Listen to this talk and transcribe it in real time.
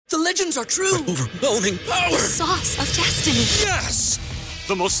The legends are true. Overwhelming power! Sauce of destiny. Yes!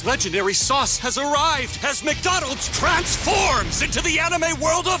 The most legendary sauce has arrived as McDonald's transforms into the anime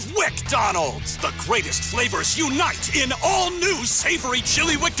world of WickDonald's. The greatest flavors unite in all new savory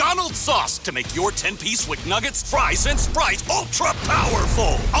chili McDonald's sauce to make your 10-piece Wick Nuggets, fries, and Sprite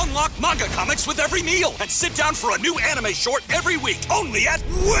ultra-powerful. Unlock manga comics with every meal and sit down for a new anime short every week only at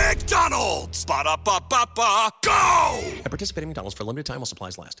WickDonald's. Ba-da-ba-ba-ba, go! At participating McDonald's for a limited time while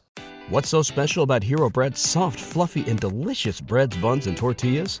supplies last. What's so special about Hero Bread's soft, fluffy, and delicious breads, buns, and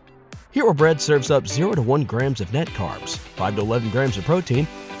tortillas? Hero Bread serves up 0 to 1 grams of net carbs, 5 to 11 grams of protein,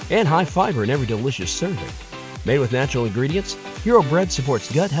 and high fiber in every delicious serving. Made with natural ingredients, Hero Bread supports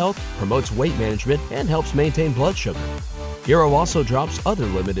gut health, promotes weight management, and helps maintain blood sugar. Hero also drops other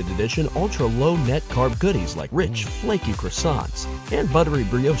limited edition ultra-low net carb goodies like rich, flaky croissants and buttery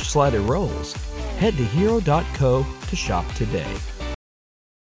brioche slider rolls. Head to hero.co to shop today.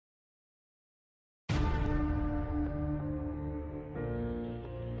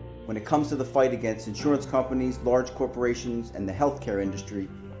 When it comes to the fight against insurance companies, large corporations, and the healthcare industry,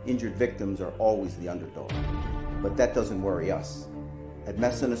 injured victims are always the underdog. But that doesn't worry us. At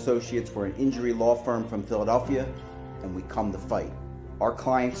Messa & Associates, we're an injury law firm from Philadelphia, and we come to fight. Our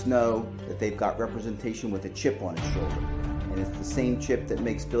clients know that they've got representation with a chip on its shoulder, and it's the same chip that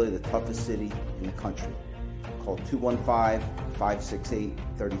makes Philly the toughest city in the country. Call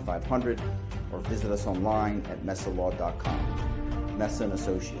 215-568-3500 or visit us online at messalaw.com. Messa &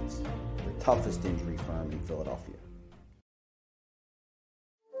 Associates, the toughest injury firm in Philadelphia.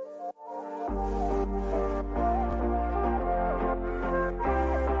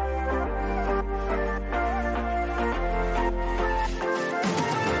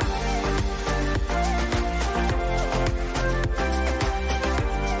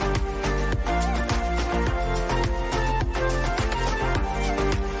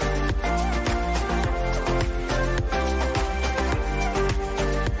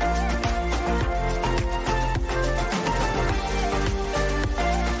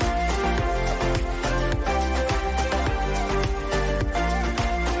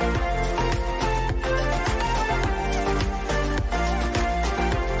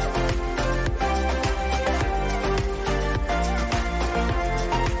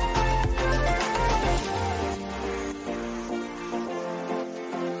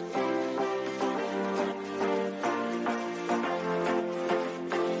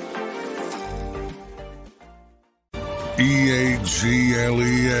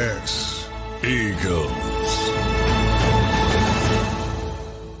 EAGLES, Eagles.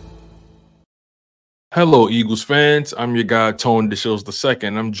 Hello, Eagles fans. I'm your guy, Tony DeShields II.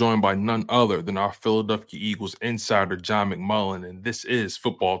 I'm joined by none other than our Philadelphia Eagles insider, John McMullen, and this is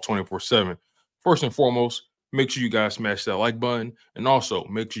Football 24/7. First and foremost, make sure you guys smash that like button, and also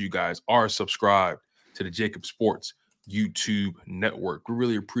make sure you guys are subscribed to the Jacob Sports YouTube network. We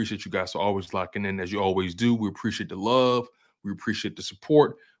really appreciate you guys for always locking in, as you always do. We appreciate the love. We appreciate the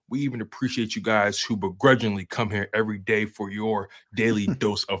support. We even appreciate you guys who begrudgingly come here every day for your daily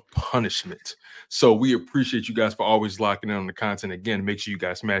dose of punishment. So we appreciate you guys for always locking in on the content. Again, make sure you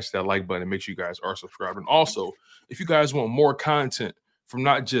guys smash that like button and make sure you guys are subscribed. And also, if you guys want more content from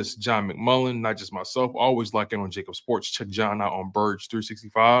not just John McMullen, not just myself, always lock in on Jacob Sports. Check John out on Birds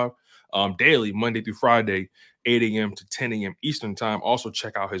 365 daily, Monday through Friday, 8 a.m. to 10 a.m. Eastern time. Also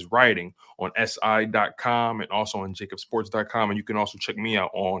check out his writing on si.com and also on jacobsports.com. And you can also check me out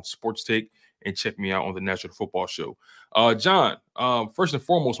on Sports Take and check me out on the National Football Show. John, first and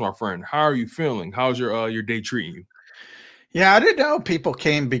foremost, my friend, how are you feeling? How's your day treating you? Yeah, I didn't know people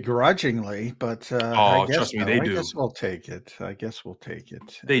came begrudgingly, but I guess, trust me, they do. I guess we'll take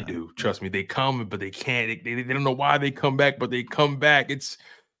it. They do. Trust me, they come, but they can't. They don't know why they come back, but they come back. It's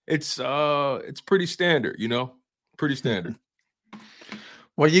pretty standard, pretty standard.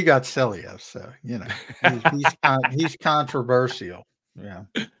 Well, you got Celia, so he's controversial. Yeah,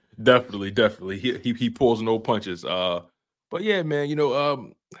 definitely. He pulls no punches. But yeah, man,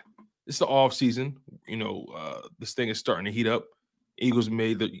 it's the off season. This thing is starting to heat up. Eagles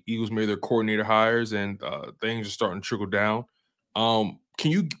made their coordinator hires, and things are starting to trickle down.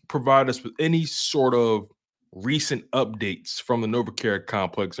 Can you provide us with any sort of recent updates from the NovaCare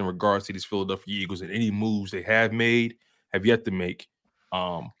complex in regards to these Philadelphia Eagles and any moves they have made, have yet to make,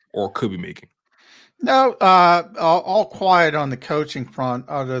 or could be making? No, all quiet on the coaching front,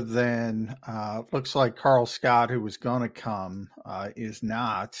 other than looks like Carl Scott, who was going to come, is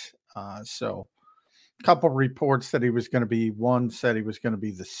not. So a couple reports that he was going to be, one said he was going to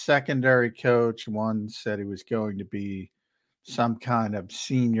be the secondary coach. One said he was going to be some kind of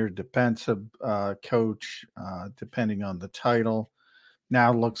senior defensive coach, depending on the title.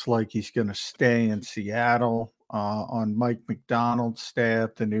 now looks like he's going to stay in Seattle on Mike McDonald's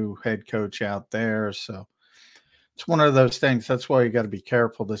staff, the new head coach out there. So it's one of those things. That's why you got to be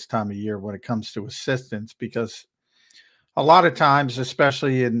careful this time of year when it comes to assistants, because a lot of times,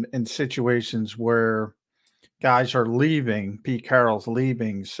 especially in situations where guys are leaving, Pete Carroll's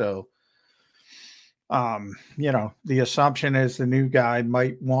leaving. So, the assumption is the new guy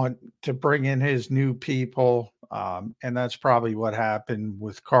might want to bring in his new people. And that's probably what happened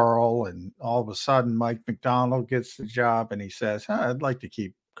with Carl. And all of a sudden, Mike McDonald gets the job and he says, I'd like to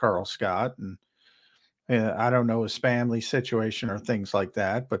keep Carl Scott. And I don't know his family situation or things like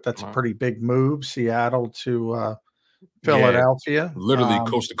that, but that's a pretty big move, Seattle to Philadelphia. Literally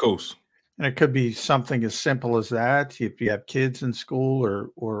coast to coast. And it could be something as simple as that if you have kids in school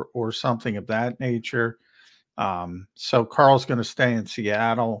or something of that nature. So Carl's going to stay in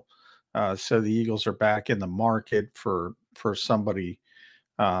Seattle. So the Eagles are back in the market for somebody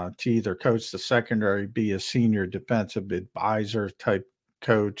to either coach the secondary, be a senior defensive advisor type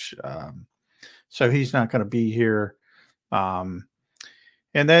coach. So he's not going to be here. And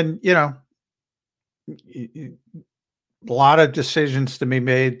then, a lot of decisions to be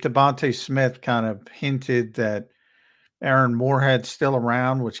made. Devontae Smith kind of hinted that Aaron Moorhead's still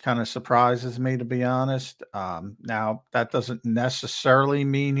around, which kind of surprises me, to be honest. Now, that doesn't necessarily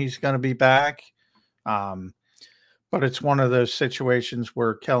mean he's going to be back. But it's one of those situations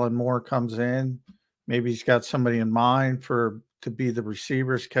where Kellen Moore comes in. Maybe he's got somebody in mind to be the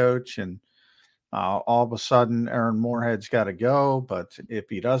receivers coach, and all of a sudden Aaron Moorhead's got to go. But if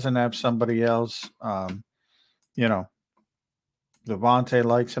he doesn't have somebody else, Devontae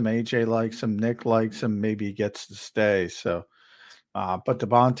likes him, AJ likes him, Nick likes him, maybe he gets to stay. So, but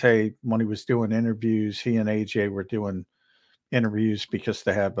Devontae, when he was doing interviews, he and AJ were doing interviews because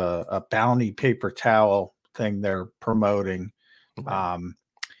they have a bounty paper towel thing they're promoting. And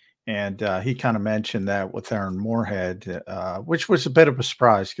he kind of mentioned that with Aaron Moorhead, which was a bit of a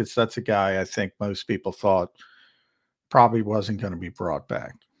surprise because that's a guy I think most people thought probably wasn't going to be brought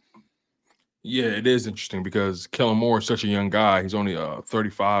back. Yeah, it is interesting because Kellen Moore is such a young guy. He's only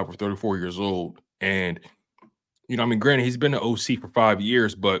 35 or 34 years old. And, granted, he's been an OC for 5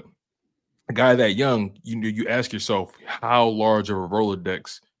 years, but a guy that young, you ask yourself, how large of a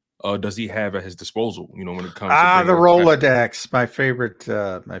Rolodex does he have at his disposal, when it comes to the Rolodex, my favorite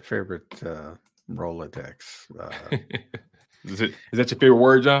Rolodex. Is that your favorite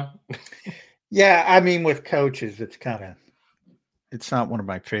word, John? Yeah, I mean, with coaches, it's not one of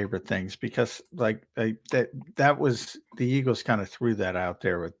my favorite things because that was the Eagles kind of threw that out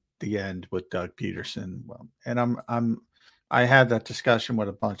there at the end with Doug Peterson. Well, and I had that discussion with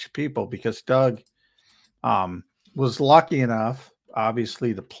a bunch of people because Doug was lucky enough,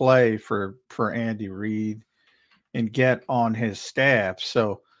 obviously, to play for Andy Reid and get on his staff.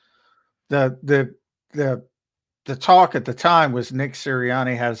 So the talk at the time was Nick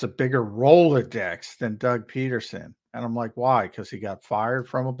Sirianni has a bigger Rolodex than Doug Peterson. And I'm like, why? Because he got fired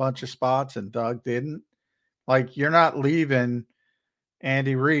from a bunch of spots and Doug didn't? Like, you're not leaving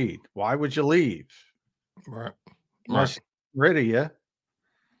Andy Reid. Why would you leave? Right. Unless he's rid of you.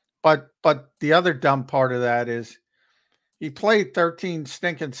 But the other dumb part of that is he played 13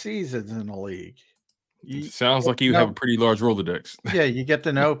 stinking seasons in the league. Sounds like you have a pretty large Rolodex. Yeah, you get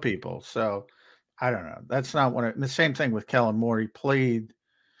to know people. So I don't know. That's not the same thing with Kellen Moore. He played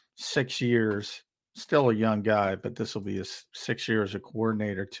 6 years. Still a young guy, but this will be his 6 years as a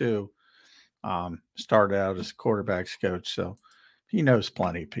coordinator too. Started out as a quarterbacks coach, so he knows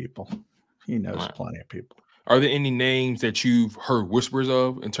plenty of people. Plenty of people. Are there any names that you've heard whispers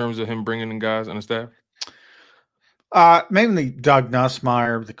of in terms of him bringing in guys on the staff? Mainly Doug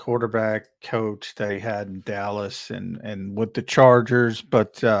Nussmeier, the quarterback coach they had in Dallas and with the Chargers,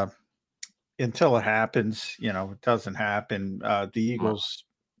 but until it happens, it doesn't happen. The Eagles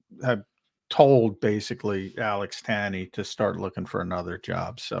have told basically Alex Tanney to start looking for another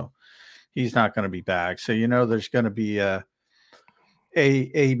job. So he's not going to be back. So, there's going to be a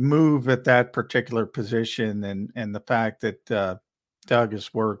move at that particular position. And the fact that Doug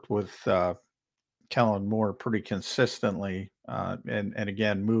has worked with Kellen Moore pretty consistently. And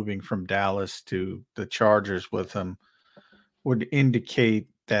again, moving from Dallas to the Chargers with him would indicate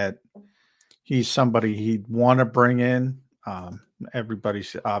that he's somebody he'd want to bring in.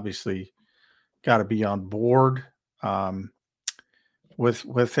 Everybody's obviously got to be on board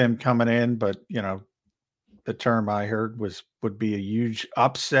with him coming in, but the term I heard would be a huge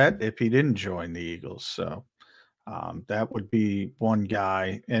upset if he didn't join the Eagles. So that would be one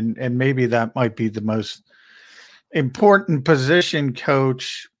guy, and maybe that might be the most important position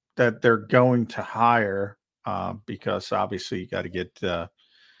coach that they're going to hire. because obviously you got to get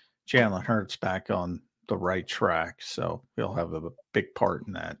Jalen Hurts back on the right track. So he'll have a big part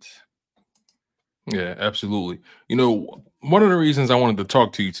in that. Yeah, absolutely. One of the reasons I wanted to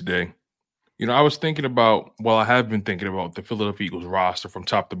talk to you today, I was thinking about, well, I have been thinking about the Philadelphia Eagles roster from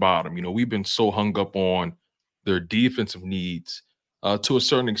top to bottom. We've been so hung up on their defensive needs. To a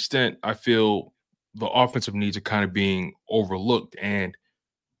certain extent, I feel the offensive needs are kind of being overlooked. And,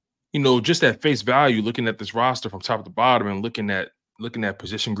 just at face value, looking at this roster from top to bottom and looking at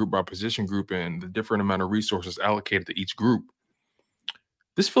position group by position group and the different amount of resources allocated to each group,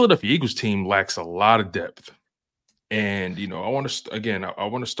 this Philadelphia Eagles team lacks a lot of depth. And, I want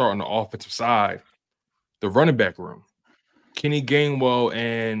to start on the offensive side, the running back room. Kenny Gainwell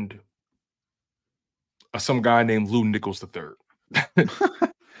and some guy named Lou Nichols III.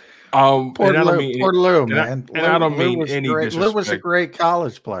 Poor Lou, man. I don't mean any great. disrespect. Lou was a great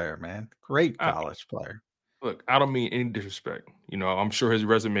college player, man. Great college player. Look, I don't mean any disrespect. I'm sure his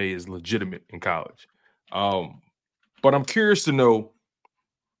resume is legitimate in college. But I'm curious to know,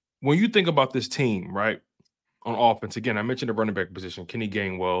 when you think about this team, right, on offense, again, I mentioned the running back position, Kenny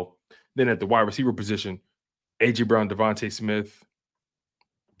Gainwell. Then at the wide receiver position, A.J. Brown, Devontae Smith,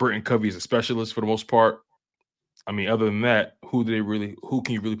 Britton Covey is a specialist for the most part. I mean, other than that, who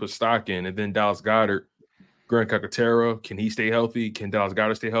can you really put stock in? And then Dallas Goedert, Grant Calcaterra, can he stay healthy? Can Dallas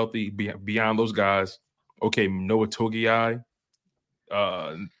Goedert stay healthy? Beyond those guys, okay, Noah Togiai.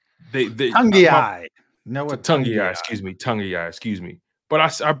 Tungiai. Noah Tungiai, excuse me.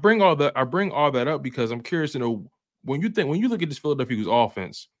 But I bring all that up because I'm curious to know, when you look at this Philadelphia Eagles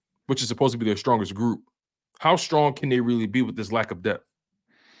offense, which is supposed to be their strongest group, how strong can they really be with this lack of depth?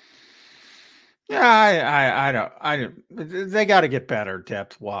 Yeah, I don't. They got to get better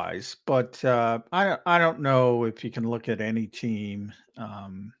depth wise, but I don't know if you can look at any team,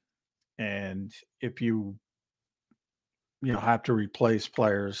 and if you have to replace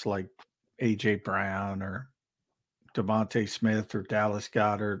players like A.J. Brown or Devontae Smith or Dallas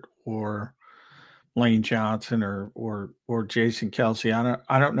Goedert or Lane Johnson or Jason Kelsey.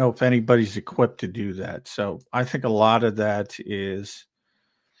 I don't know if anybody's equipped to do that. So I think a lot of that is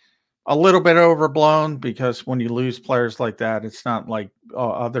a little bit overblown, because when you lose players like that, it's not like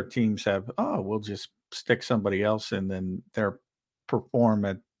other teams have, we'll just stick somebody else in, then they're perform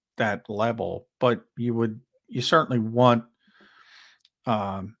at that level. But you certainly want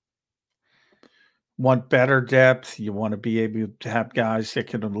better depth. You want to be able to have guys that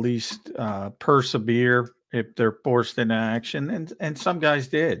can at least persevere if they're forced into action. And some guys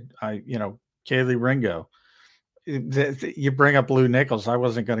did. Kaylee Ringo. You bring up Lou Nichols. I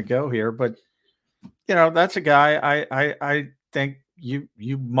wasn't going to go here, but that's a guy I think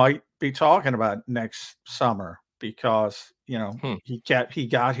you might be talking about next summer, because he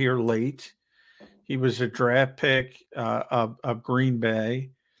got here late. He was a draft pick of Green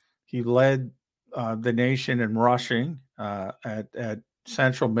Bay. He led the nation in rushing at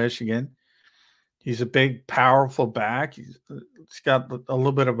Central Michigan. He's a big, powerful back. He's got a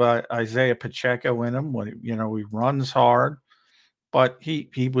little bit of Isaiah Pacheco in him. When he runs hard, but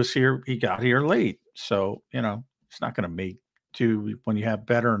he was here. He got here late, so it's not going to make two when you have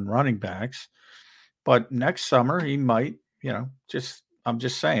veteran running backs. But next summer he might. I'm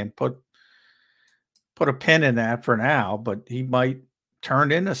just saying, put a pin in that for now. But he might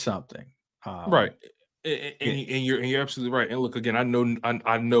turn into something. Right. And you're absolutely right. And look, again, I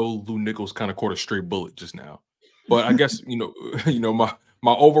know Lou Nichols kind of caught a straight bullet just now, but I guess my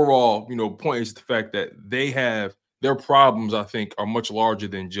overall point is the fact that they have their problems, I think, are much larger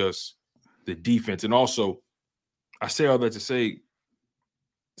than just the defense. And also, I say all that to say,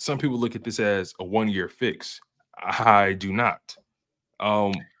 some people look at this as a 1-year fix. I do not.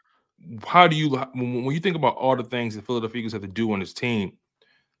 How do you, when you think about all the things the Philadelphia Eagles have to do on this team,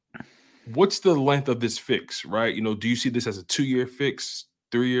 what's the length of this fix, right? Do you see this as a 2-year fix,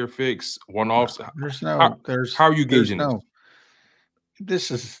 3-year fix, one-off? How are you gauging this?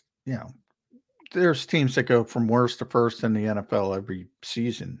 This is, there's teams that go from worst to first in the NFL every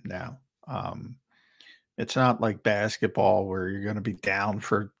season now. It's not like basketball where you're going to be down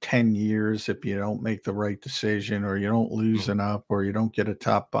for 10 years if you don't make the right decision, or you don't lose enough, or you don't get a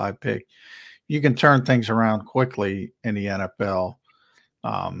top 5 pick. You can turn things around quickly in the NFL.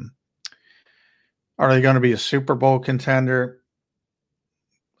 Are they going to be a Super Bowl contender?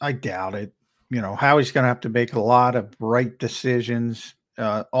 I doubt it. Howie's going to have to make a lot of right decisions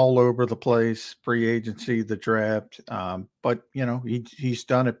all over the place, free agency, the draft. But, he's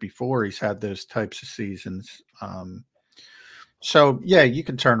done it before. He's had those types of seasons. So, yeah, you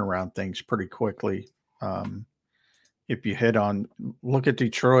can turn around things pretty quickly. If you look at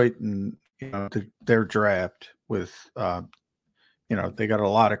Detroit, and, their draft with, they got a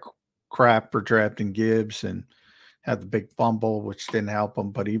lot of crap for drafting Gibbs and had the big fumble, which didn't help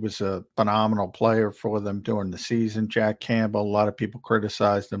him, but he was a phenomenal player for them during the season. Jack Campbell, a lot of people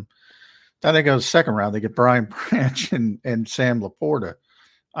criticized him. Then they go to the second round. They get Brian Branch and Sam Laporta.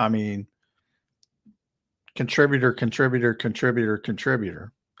 I mean, contributor.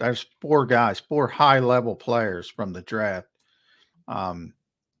 There's 4 guys, 4 high-level players from the draft.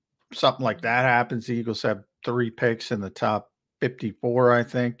 Something like that happens. The Eagles have 3 picks in the top 54, I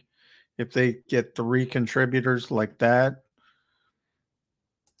think. If they get 3 contributors like that,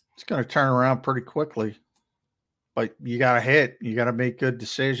 it's going to turn around pretty quickly. But you got to hit. You got to make good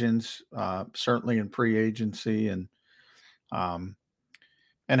decisions, certainly in free agency. And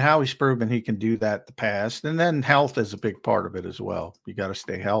Howie's proven he can do that in the past. And then health is a big part of it as well. You got to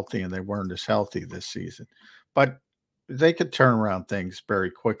stay healthy, and they weren't as healthy this season. But they could turn around things very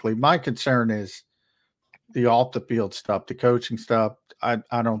quickly. My concern is the off-the-field stuff, the coaching stuff. I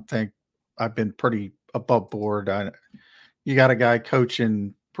don't think I've been pretty above board. You got a guy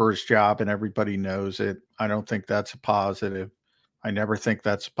coaching for his job, and everybody knows it. I don't think that's a positive. I never think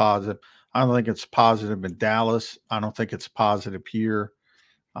that's a positive. I don't think it's positive in Dallas. I don't think it's positive here.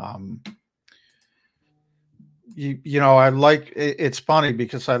 I like it's funny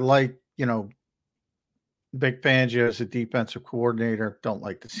because I like, Vic Fangio as a defensive coordinator. Don't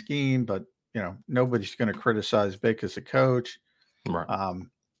like the scheme, but nobody's going to criticize Vic as a coach. Right.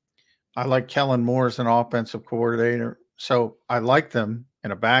 I like Kellen Moore as an offensive coordinator. So I like them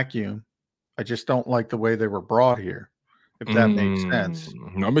in a vacuum. I just don't like the way they were brought here, if that makes sense.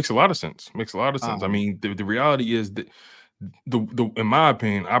 No, it makes a lot of sense. I mean, the reality is that the in my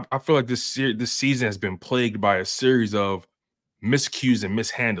opinion, I feel like this season has been plagued by a series of miscues and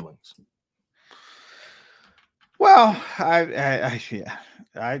mishandlings. Well, I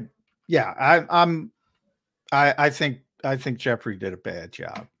think Jeffrey did a bad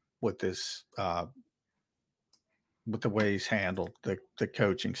job with this, with the way he's handled the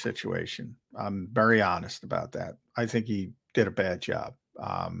coaching situation. I'm very honest about that. I think he did a bad job.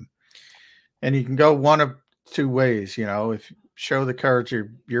 And you can go one of 2 ways, if you show the courage of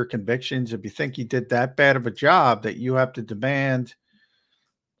your convictions. If you think he did that bad of a job that you have to demand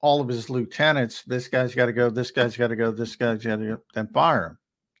all of his lieutenants, this guy's got to go, this guy's got to go, this guy's got to go, then fire him.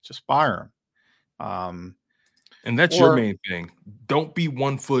 Just fire him. And that's your main thing. Don't be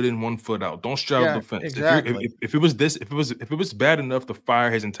 1 foot in, 1 foot out. Don't straddle the fence. Exactly. If it was bad enough to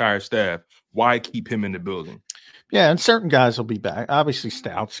fire his entire staff, why keep him in the building? Yeah, and certain guys will be back. Obviously,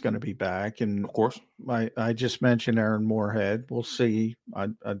 Stout's going to be back, and of course, I just mentioned Aaron Moorhead. We'll see.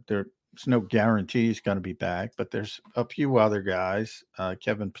 There's no guarantee he's going to be back, but there's a few other guys.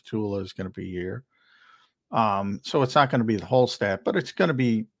 Kevin Petula is going to be here, so it's not going to be the whole staff, but it's going to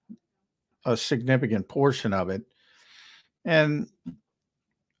be a significant portion of it. And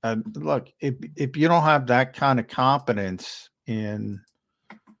look, if you don't have that kind of confidence in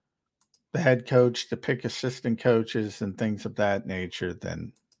the head coach to pick assistant coaches and things of that nature,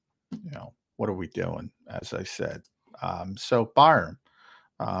 then, what are we doing? As I said, so fire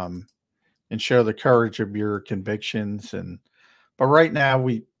him, and show the courage of your convictions. But right now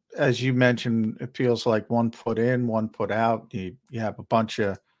as you mentioned, it feels like 1 foot in, 1 foot out. You have a bunch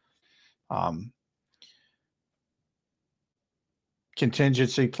of,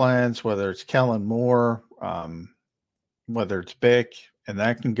 contingency plans, whether it's Kellen Moore, whether it's Vic, and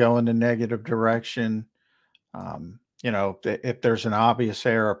that can go in a negative direction. If there's an obvious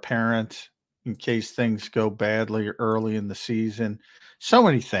heir apparent in case things go badly early in the season, so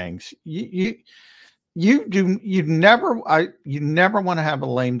many things. You never want to have a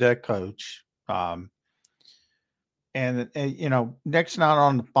lame duck coach. Nick's not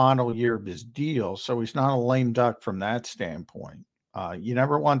on the final year of his deal, so he's not a lame duck from that standpoint. You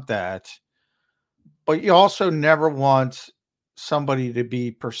never want that, but you also never want somebody to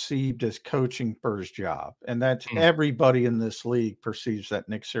be perceived as coaching for his job. And that's everybody in this league perceives that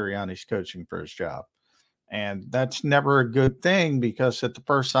Nick Sirianni's coaching for his job. And that's never a good thing, because at the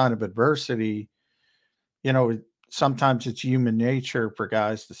first sign of adversity, sometimes it's human nature for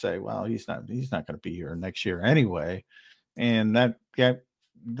guys to say, well, he's not going to be here next year anyway. And that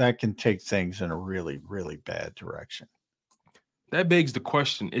can take things in a really, really bad direction. That begs the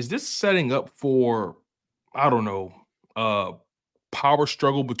question, is this setting up for, I don't know, power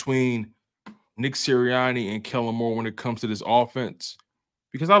struggle between Nick Sirianni and Kellen Moore when it comes to this offense?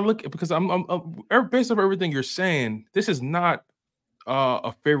 Because I'm based off everything you're saying, this is not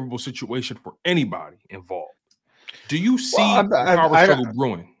a favorable situation for anybody involved. Do you see power struggle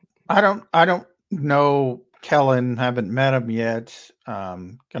brewing? I don't know Kellen, haven't met him yet.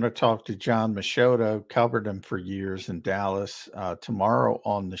 Going to talk to John Machado, covered him for years in Dallas, tomorrow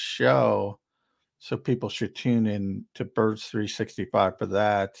on the show. So people should tune in to Birds 365 for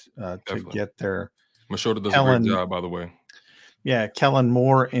that to Definitely. get their Machado does a Kellen, great job, by the way. yeah, Kellen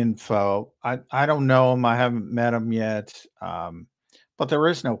Moore info. I don't know him. I haven't met him yet. But there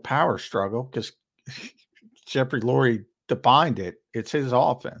is no power struggle because Jeffrey Lurie defined it. It's his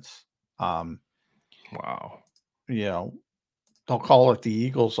offense. Wow. You know, they'll call it the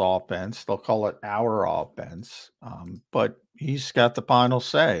Eagles offense. They'll call it our offense. But he's got the final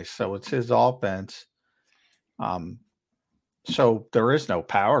say. So it's his offense. So there is no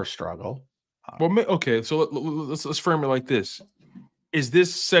power struggle. Well, okay. So let's frame it like this: is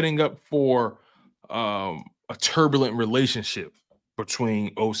this setting up for a turbulent relationship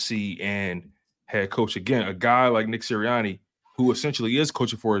between OC and head coach? Again, a guy like Nick Sirianni, who essentially is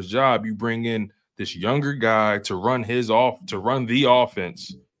coaching for his job, you bring in this younger guy to run the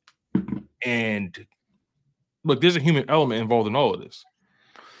offense, and look, there's a human element involved in all of this.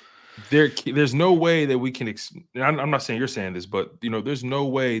 There's no way that we can. I'm not saying you're saying this, but there's no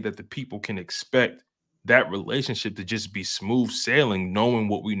way that the people can expect that relationship to just be smooth sailing, knowing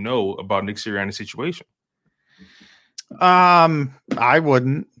what we know about Nick Sirianni's situation. I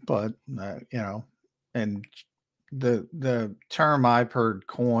wouldn't, but and the term I've heard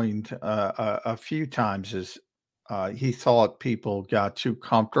coined a few times is he thought people got too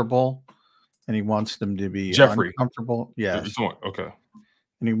comfortable, and he wants them to be uncomfortable. Yes, okay.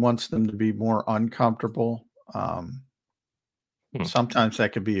 And he wants them to be more uncomfortable. Sometimes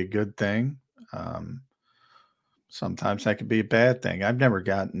that could be a good thing. Sometimes that could be a bad thing. I've never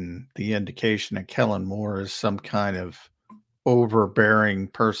gotten the indication that Kellen Moore is some kind of overbearing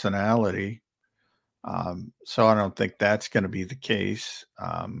personality. So I don't think that's going to be the case.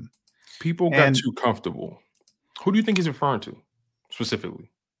 People got too comfortable. Who do you think he's referring to specifically?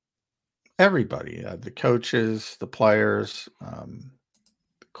 Everybody, the coaches, the players,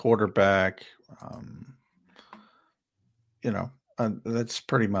 quarterback, that's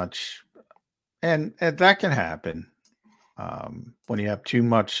pretty much, and that can happen when you have too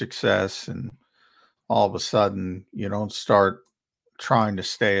much success and all of a sudden you don't start trying to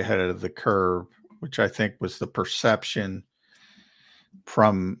stay ahead of the curve, which I think was the perception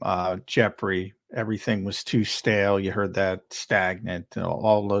from Jeffrey. Everything was too stale. You heard that, stagnant,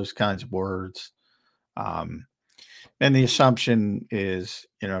 all those kinds of words. And the assumption is,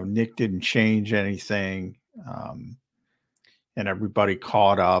 Nick didn't change anything. And everybody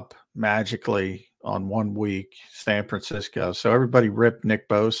caught up magically on 1 week, San Francisco. So everybody ripped Nick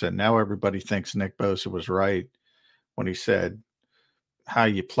Bosa. And now everybody thinks Nick Bosa was right when he said how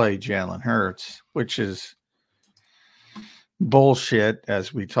you play Jalen Hurts, which is bullshit,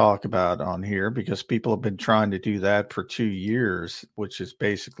 as we talk about on here, because people have been trying to do that for 2 years, which is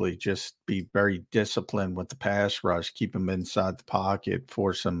basically just be very disciplined with the pass rush, keep them inside the pocket,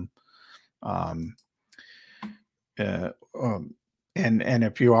 force them. And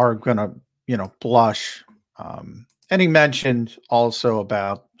if you are going to, blush, and he mentioned also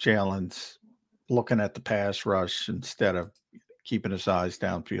about Jalen's looking at the pass rush instead of keeping his eyes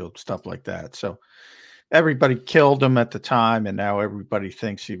downfield, stuff like that. So everybody killed him at the time, and now everybody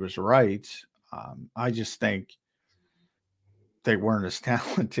thinks he was right. I just think they weren't as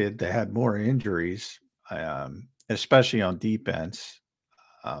talented. They had more injuries, especially on defense.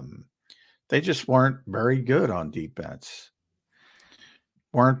 They just weren't very good on defense.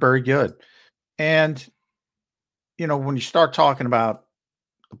 Weren't very good. And, when you start talking about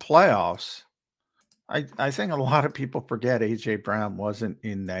the playoffs, I think a lot of people forget A.J. Brown wasn't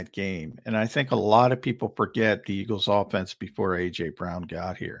in that game. And I think a lot of people forget the Eagles offense before A.J. Brown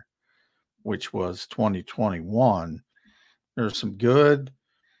got here, which was 2021. There was some good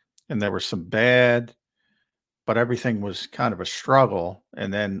and there was some bad, but everything was kind of a struggle.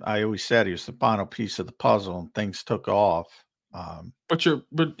 And then I always said he was the final piece of the puzzle and things took off. But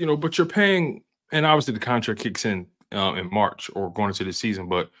you're paying, and obviously the contract kicks in March or going into the season,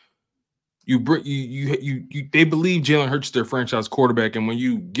 but they believe Jalen Hurts is their franchise quarterback, and when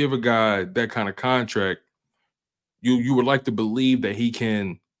you give a guy that kind of contract, you would like to believe that he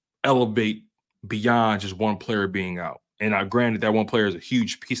can elevate beyond just one player being out. And granted that one player is a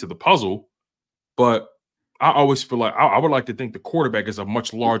huge piece of the puzzle, but I always feel like I would like to think the quarterback is a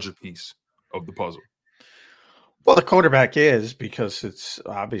much larger piece of the puzzle. Well, the quarterback is, because it's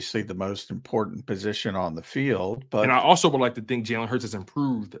obviously the most important position on the field. But and I also would like to think Jalen Hurts has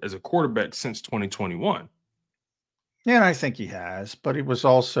improved as a quarterback since 2021. Yeah, and I think he has, but he was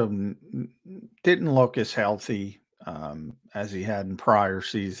also didn't look as healthy as he had in prior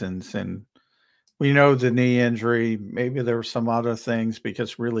seasons. And We know the knee injury. Maybe there were some other things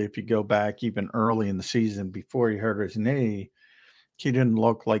because really, if you go back even early in the season before he hurt his knee, he didn't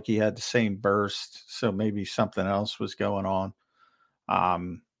look like he had the same burst. So maybe something else was going on.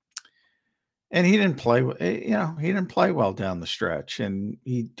 And he didn't play. He didn't play well down the stretch, and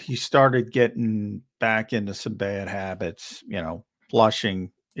he started getting back into some bad habits. Flushing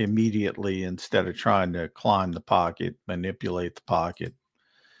immediately instead of trying to climb the pocket, manipulate the pocket,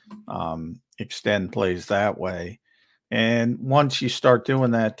 extend plays that way. And once you start doing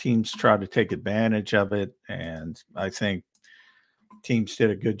that, teams try to take advantage of it. And I think teams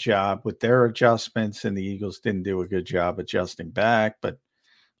did a good job with their adjustments, and the Eagles didn't do a good job adjusting back. But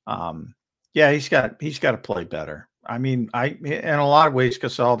yeah, he's got to play better. I mean, in a lot of ways,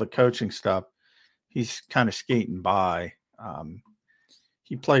 because all the coaching stuff, he's kind of skating by.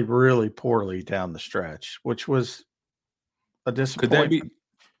 He played really poorly down the stretch, which was a disappointment.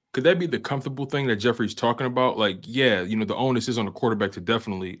 Could that be the comfortable thing that Jeffrey's talking about? Like, yeah, the onus is on the quarterback to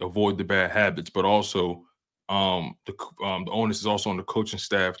definitely avoid the bad habits, but also the onus is also on the coaching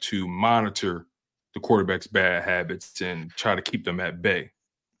staff to monitor the quarterback's bad habits and try to keep them at bay,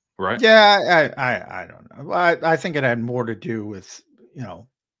 right? Yeah, I don't know. I think it had more to do with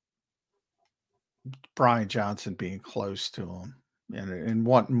Brian Johnson being close to him and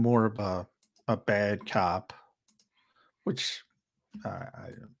wanting more of a bad cop, which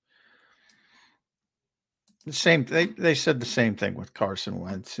the same. They said the same thing with Carson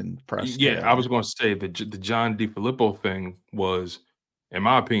Wentz and Preston. Yeah, I was going to say the John DeFilippo thing was, in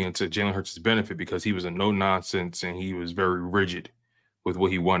my opinion, to Jalen Hurts' benefit because he was a no nonsense and he was very rigid with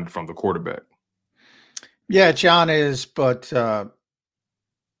what he wanted from the quarterback. Yeah, John is, but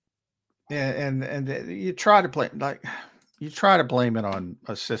and you try to blame it on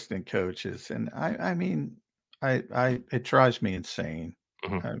assistant coaches, and I mean, it drives me insane.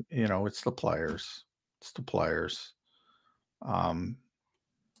 Mm-hmm. It's the players. It's the players.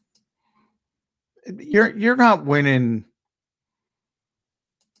 You're not winning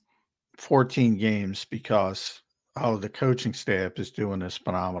 14 games because the coaching staff is doing this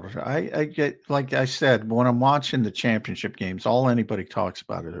phenomenal. I get, like I said, when I'm watching the championship games, all anybody talks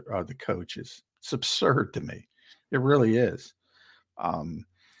about are the coaches. It's absurd to me. It really is.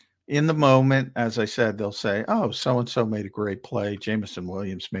 In the moment, as I said, they'll say, "Oh, so and so made a great play. Jameson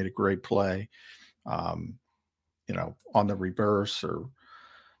Williams made a great play." On the reverse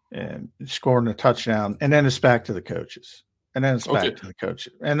and scoring a touchdown, and then it's back to the coaches, and then it's back to the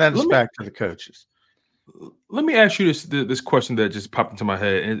coaches, and then it's back to the coaches. Let me ask you this question that just popped into my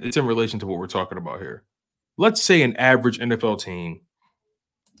head, and it's in relation to what we're talking about here. Let's say an average NFL team,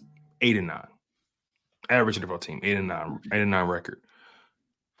 8-9. Average NFL team, 8-9 record.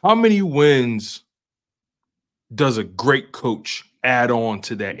 How many wins does a great coach add on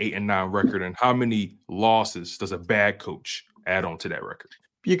to that 8-9 record, and how many losses does a bad coach add on to that record?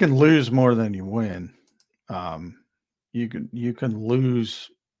 You can lose more than you win. You can lose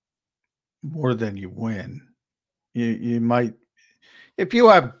more than you win. You might, if you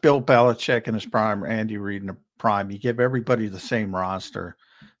have Bill Belichick in his prime or Andy Reid in the prime, you give everybody the same roster,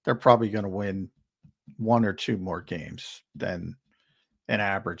 they're probably going to win one or two more games than an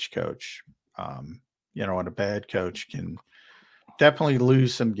average coach. And a bad coach can definitely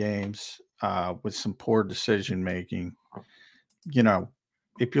lose some games with some poor decision making.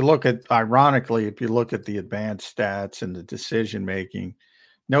 If you look at the advanced stats and the decision making,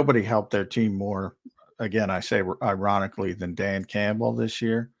 nobody helped their team more. Again, I say ironically than Dan Campbell this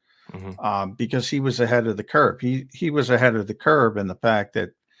year, because he was ahead of the curve. He was ahead of the curve in the fact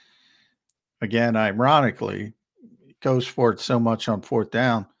that, again, ironically, goes for it so much on fourth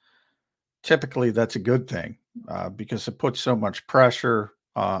down. Typically, that's a good thing because it puts so much pressure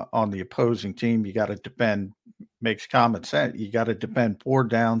on the opposing team. You got to defend. Makes common sense. You got to defend 4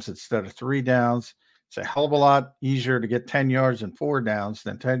 downs instead of 3 downs. It's a hell of a lot easier to get 10 yards and 4 downs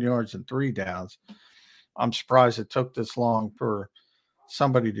than 10 yards and 3 downs. I'm surprised it took this long for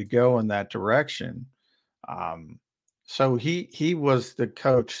somebody to go in that direction. So he was the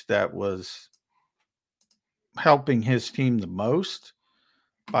coach that was helping his team the most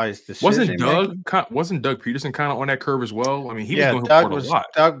by his decision. Wasn't Doug Peterson kind of on that curve as well? I mean, he was going for it a lot.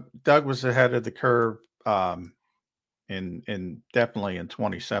 Doug was ahead of the curve in definitely in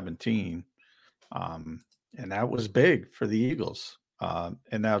 2017. And that was big for the Eagles.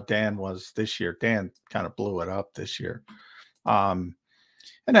 And now Dan was this year. Dan kind of blew it up this year. And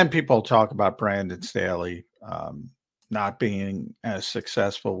then people talk about Brandon Staley not being as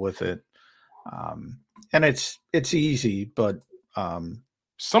successful with it. And it's easy, but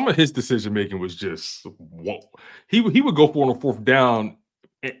some of his decision making was just whoa. He would go for it on fourth down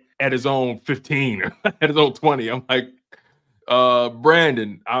at his own 15, at his own 20. I'm like,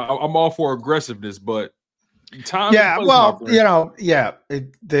 Brandon, I'm all for aggressiveness, but time. Yeah, well, the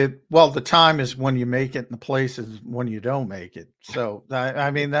time is when you make it, and the place is when you don't make it. So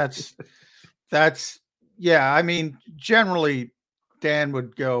I mean, that's yeah. I mean, generally, Dan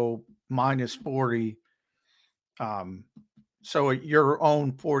would go minus 40. So at your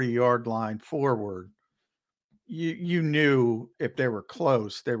own 40-yard line forward, you knew if they were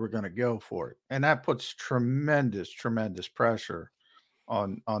close, they were going to go for it, and that puts tremendous pressure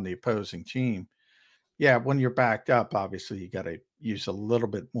on the opposing team. Yeah, when you're backed up, obviously you got to use a little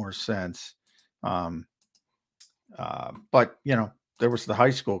bit more sense. But there was the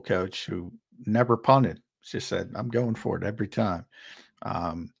high school coach who never punted; just said, "I'm going for it every time."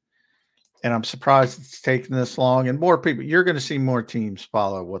 And I'm surprised it's taken this long. And more people, you're going to see more teams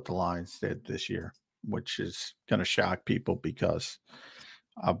follow what the Lions did this year, which is going to shock people because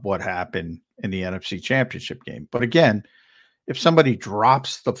of what happened in the NFC Championship game. But again, if somebody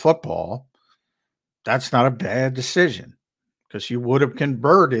drops the football, that's not a bad decision because you would have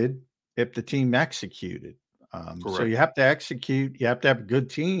converted if the team executed. So you have to execute. You have to have a good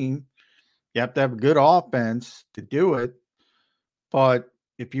team. You have to have a good offense to do it. But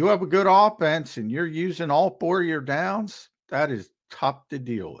if you have a good offense and you're using all 4 of your downs, that is tough to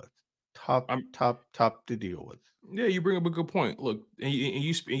deal with. Tough to deal with. Yeah, you bring up a good point. Look, and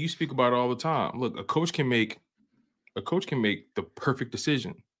you speak about it all the time. Look, a coach can make the perfect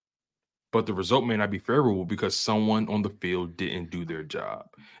decision, but the result may not be favorable because someone on the field didn't do their job.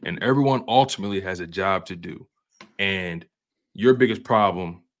 And everyone ultimately has a job to do. And your biggest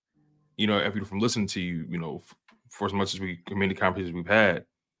problem, from listening to you, for as much as many conversations we've had,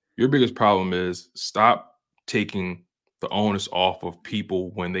 your biggest problem is stop taking the onus off of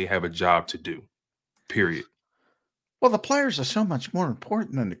people when they have a job to do, period. Well, the players are so much more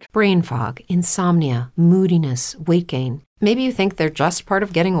important than the brain fog, insomnia, moodiness, weight gain. Maybe you think they're just part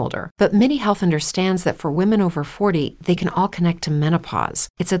of getting older, but MIDI Health understands that for women over 40, they can all connect to menopause.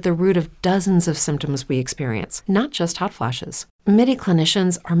 It's at the root of dozens of symptoms we experience, not just hot flashes. MIDI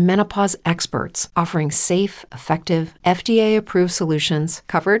clinicians are menopause experts, offering safe, effective, FDA-approved solutions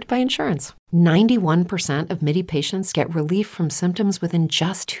covered by insurance. 91% of MIDI patients get relief from symptoms within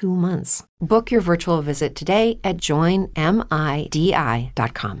just 2 months. Book your virtual visit today at joinmidi.com.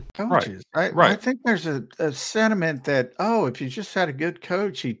 Coaches. Right. I think there's a sentiment that, if you just had a good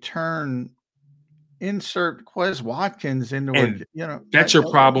coach, he'd insert Quez Watkins into it. That's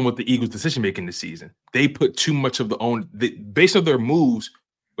your problem with the Eagles' decision making this season. They put too much of based on their moves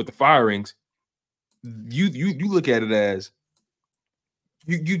with the firings. You look at it as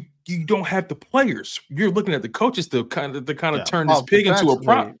you don't have the players. You're looking at the coaches to kind of turn this pig into a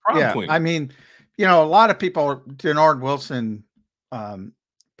prop queen. I mean, a lot of people. Denard Wilson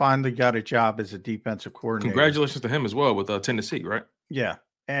finally got a job as a defensive coordinator. Congratulations to him as well with Tennessee, right? Yeah,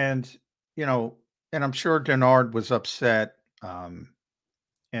 and I'm sure Denard was upset.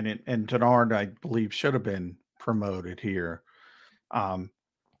 And Denard, I believe, should have been promoted here.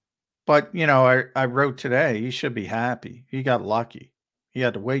 But I wrote today he should be happy. He got lucky. He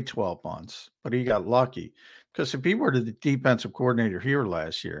had to wait 12 months, but he got lucky because if he were the defensive coordinator here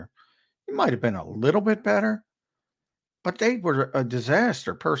last year, he might have been a little bit better. But they were a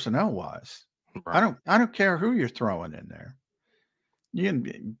disaster personnel-wise. Right. I don't care who you're throwing in there. You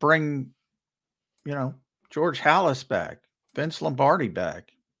can bring, George Halas back, Vince Lombardi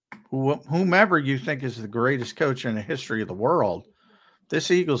back, whomever you think is the greatest coach in the history of the world.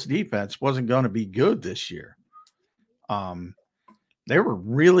 This Eagles defense wasn't going to be good this year. They were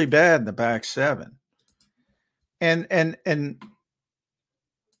really bad in the back seven. And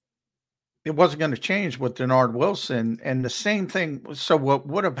it wasn't going to change with Denard Wilson. And the same thing. So what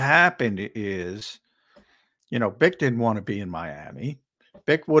would have happened is, Vic didn't want to be in Miami.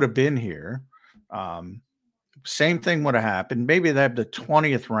 Vic would have been here. Same thing would have happened. Maybe they have the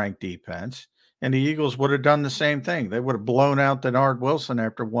 20th ranked defense, and the Eagles would have done the same thing. They would have blown out Denard Wilson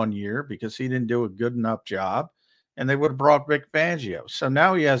after 1 year because he didn't do a good enough job, and they would have brought Vic Fangio. So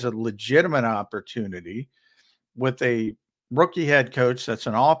now he has a legitimate opportunity with a rookie head coach that's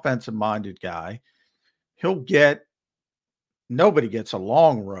an offensive-minded guy. Nobody gets a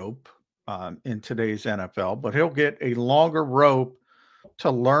long rope in today's NFL, but he'll get a longer rope to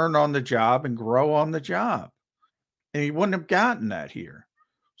learn on the job and grow on the job. And he wouldn't have gotten that here.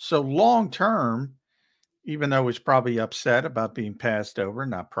 So long term, even though he's probably upset about being passed over,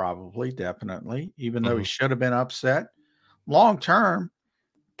 not probably, definitely, even though he should have been upset, long term,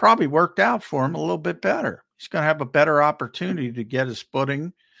 probably worked out for him a little bit better. He's going to have a better opportunity to get his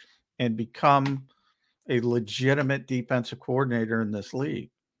footing and become a legitimate defensive coordinator in this league.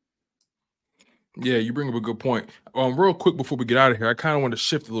 Yeah, you bring up a good point. Real quick before we get out of here, I kind of want to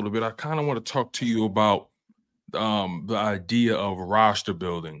shift a little bit. I kind of want to talk to you about the idea of roster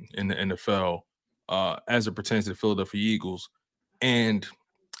building in the NFL as it pertains to the Philadelphia Eagles. And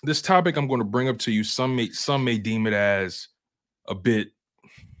this topic I'm going to bring up to you, some may deem it as a bit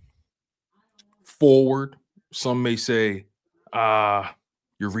forward. Some may say,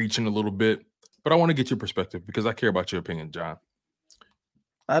 you're reaching a little bit. But I want to get your perspective because I care about your opinion, John.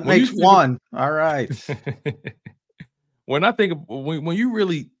 That When you makes one. All right. when I think of, when you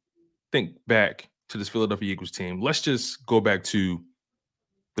really think back to this Philadelphia Eagles team, let's just go back to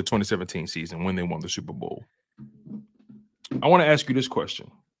the 2017 season when they won the Super Bowl. I want to ask you this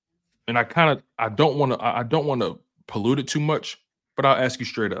question, and I don't want to pollute it too much, but I'll ask you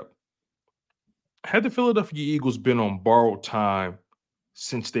straight up: had the Philadelphia Eagles been on borrowed time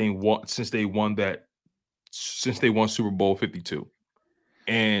since they won Super Bowl 52?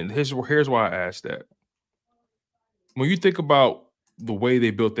 And here's why I asked that. When you think about the way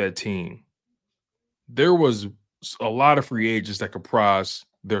they built that team, there was a lot of free agents that comprised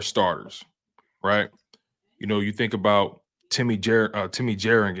their starters, right? You know, you think about Timmy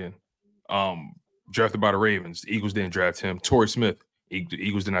Jernigan, drafted by the Ravens. The Eagles didn't draft him. Torrey Smith, the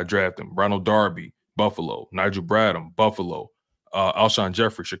Eagles did not draft him. Ronald Darby, Buffalo. Nigel Bradham, Buffalo. Alshon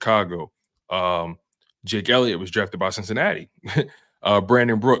Jeffrey, Chicago. Jake Elliott was drafted by Cincinnati.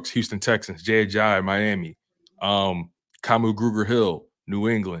 Brandon Brooks, Houston Texans. Jay Ajayi, Miami. Kamu Grugier-Hill, New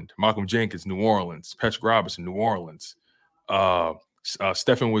England. Malcolm Jenkins, New Orleans. Patrick Robinson, New Orleans.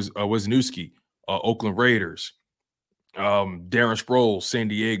 Stefan Wisniewski, Oakland Raiders. Darren Sproles, San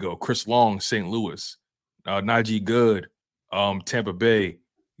Diego. Chris Long, St. Louis. Najee Good, Tampa Bay.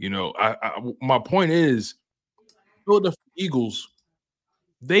 You know, my point is, Philadelphia Eagles,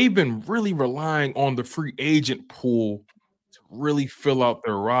 they've been really relying on the free agent pool to really fill out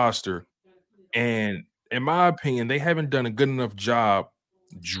their roster. And in my opinion, they haven't done a good enough job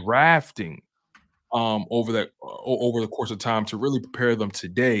drafting over the course of time to really prepare them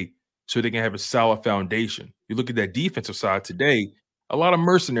today so they can have a solid foundation. You look at that defensive side today, a lot of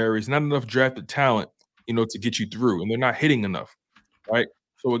mercenaries, not enough drafted talent, to get you through, and they're not hitting enough, right?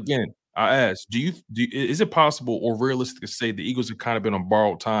 So again, I ask, is it possible or realistic to say the Eagles have kind of been on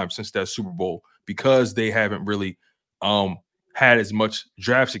borrowed time since that Super Bowl because they haven't really had as much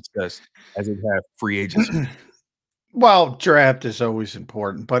draft success as they have free agency? Well, draft is always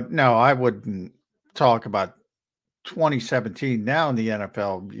important, but no, I wouldn't talk about 2017. Now in the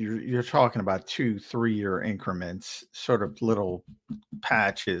NFL, you're talking about 2-3 year increments, sort of little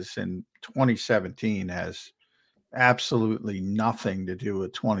patches, and 2017 has absolutely nothing to do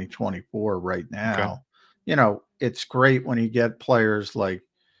with 2024 right now. Okay. It's great when you get players like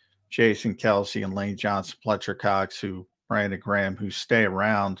Jason Kelsey and Lane Johnson, Fletcher Cox, Brandon Graham, who stay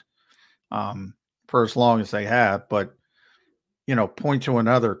around for as long as they have, but point to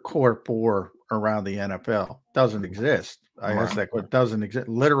another core four around the NFL. Doesn't exist. I asked that, but doesn't exist.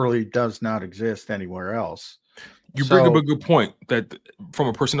 Literally does not exist anywhere else. You bring up a good point that from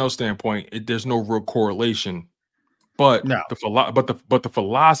a personnel standpoint, there's no real correlation, but no. the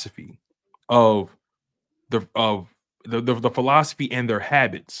philosophy of the philosophy and their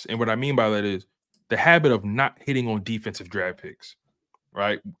habits, and what I mean by that is the habit of not hitting on defensive draft picks.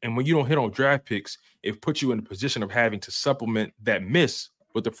 Right. And when you don't hit on draft picks, it puts you in a position of having to supplement that miss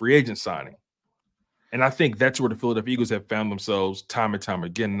with the free agent signing. And I think that's where the Philadelphia Eagles have found themselves time and time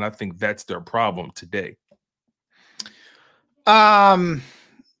again. And I think that's their problem today. Well,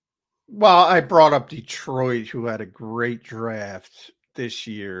 I brought up Detroit, who had a great draft this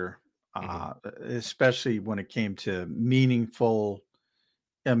year, especially when it came to meaningful,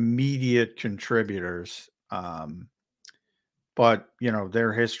 immediate contributors. But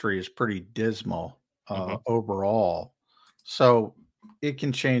their history is pretty dismal overall, so it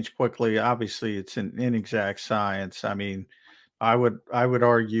can change quickly. Obviously, it's an inexact science. I mean, I would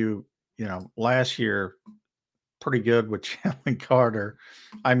argue, last year pretty good with Jalen Carter.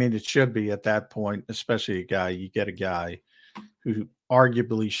 I mean, it should be at that point, especially you get a guy who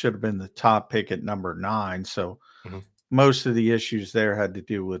arguably should have been the top pick at number 9. So most of the issues there had to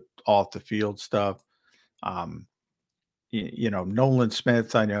do with off the field stuff. Nolan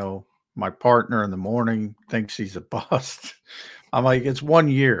Smith, I know my partner in the morning thinks he's a bust. I'm like, it's 1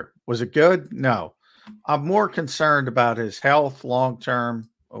 year. Was it good? No. I'm more concerned about his health long-term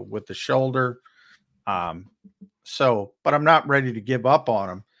with the shoulder. But I'm not ready to give up on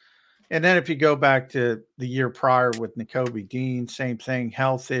him. And then if you go back to the year prior with Nakobe Dean, same thing,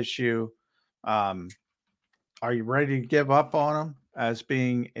 health issue. Are you ready to give up on him as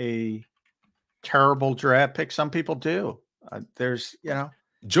being a terrible draft pick? Some people do. There's,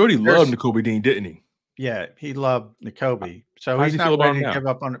 Jody loved Nakobe Dean, didn't he? Yeah, he loved Nakobe. So How does he's he not feel about ready him to now? give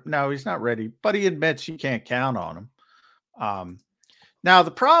up on him. No, he's not ready, but he admits you can't count on him. Now,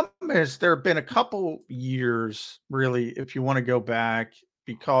 the problem is there have been a couple years, really, if you want to go back,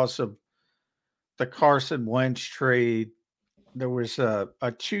 because of the Carson Wentz trade. There was a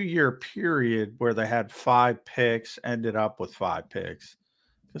 2-year period where they had 5 picks, ended up with 5 picks.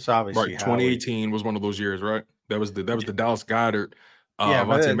 Because obviously Right. 2018 was one of those years, right? That was the Dallas Goedert, yeah,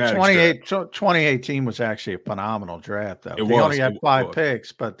 but Avonte Maddox draft. 2018 was actually a phenomenal draft, though. It They only was. had It 5 was.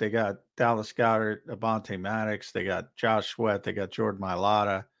 picks, but they got Dallas Goedert, Avonte Maddox, they got Josh Sweat, they got Jordan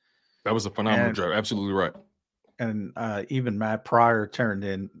Mailata. That was a phenomenal draft. Absolutely right. And even Matt Pryor turned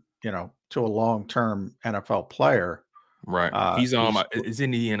in, to a long-term NFL player. Right. He's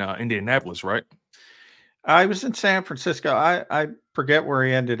isn't he in Indianapolis, right? I was in San Francisco. I forget where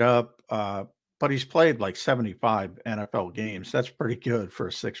he ended up, but he's played like 75 NFL games. That's pretty good for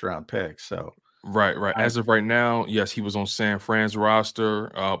a 6th-round pick. So right. As of right now, yes, he was on San Fran's roster.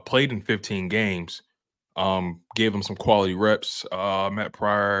 Played in 15 games. Gave him some quality reps. Matt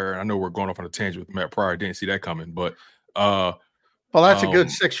Pryor. I know we're going off on a tangent with Matt Pryor. Didn't see that coming, but well, that's a good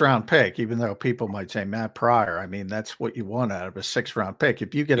 6th-round pick, even though people might say Matt Pryor. I mean, that's what you want out of a 6th-round pick.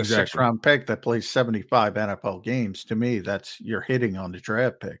 If you get a 6th-round pick that plays 75 NFL games, to me, you're hitting on the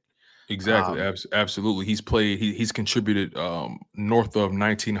draft pick. Exactly. Absolutely. He's played. He's contributed north of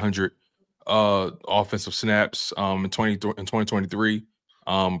 1,900 offensive snaps in 2023.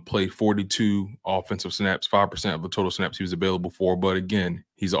 Played 42 offensive snaps, 5% of the total snaps he was available for. But again,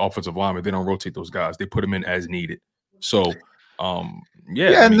 he's an offensive lineman. They don't rotate those guys. They put him in as needed. So, and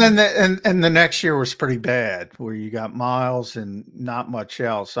then the next year was pretty bad, where you got Miles and not much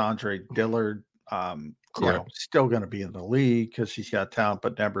else. Andre Dillard, still going to be in the league because he's got talent,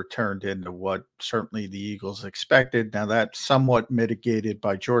 but never turned into what certainly the Eagles expected. Now that's somewhat mitigated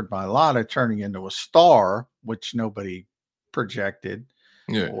by Jordan Mailata turning into a star, which nobody projected.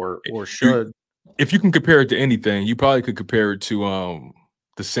 Or should. If you can compare it to anything, you probably could compare it to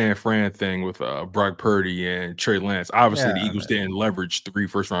the San Fran thing with Brock Purdy and Trey Lance. Obviously, the Eagles didn't leverage 3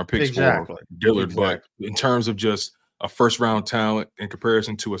 first-round picks for Dillard, but in terms of just a first-round talent in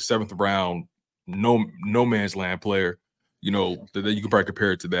comparison to a 7th-round no man's land player, you can probably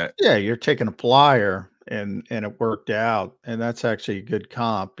compare it to that. Yeah, you're taking a flyer and it worked out, and that's actually a good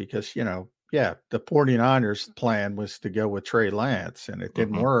comp because the 49ers plan was to go with Trey Lance, and it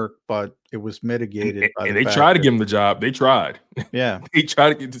didn't work, but it was mitigated. And they tried to give him the job. They tried. Yeah. They tried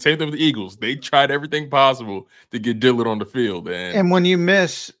to get the same thing with the Eagles. They tried everything possible to get Dillard on the field. And when you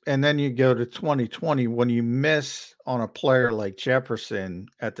miss, and then you go to 2020, when you miss on a player like Jefferson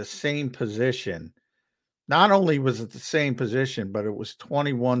at the same position, not only was it the same position, but it was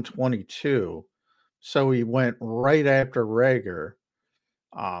 21-22. So he went right after Reagor.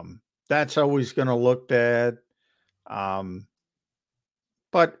 That's always going to look bad. But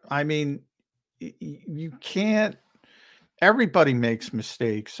I mean, you can't, everybody makes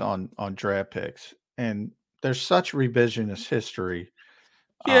mistakes on draft picks, and there's such revisionist history.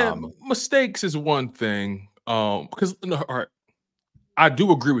 Yeah, mistakes is one thing. Because all right, I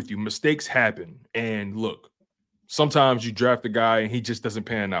do agree with you. Mistakes happen. And look, sometimes you draft a guy and he just doesn't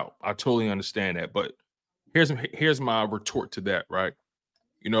pan out. I totally understand that. But here's my retort to that, right?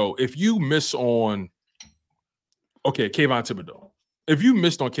 If you miss on, Kayvon Thibodeau. If you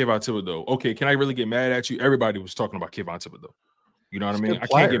missed on Kayvon Thibodeau, okay, can I really get mad at you? Everybody was talking about Kayvon Thibodeau. You know what I mean? I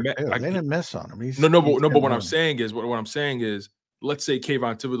can't get mad. They didn't miss on him. But what I'm saying is, let's say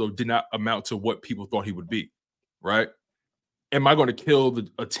Kayvon Thibodeau did not amount to what people thought he would be, right? Am I going to kill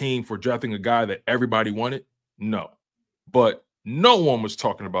a team for drafting a guy that everybody wanted? No. But no one was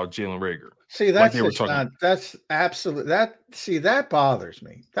talking about Jalen Reagor. See, that's that bothers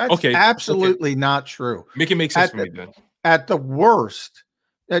me. That's absolutely not true. Make it make sense for me then. At the worst,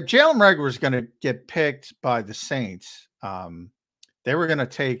 Jalen Reagor was going to get picked by the Saints. They were going to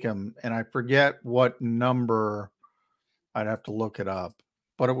take him, and I forget what number. I'd have to look it up,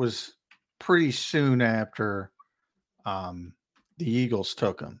 but it was pretty soon after the Eagles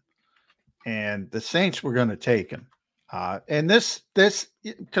took him, and the Saints were going to take him. And this,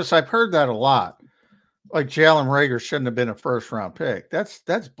 because I've heard that a lot, like Jalen Reagor shouldn't have been a first-round pick. That's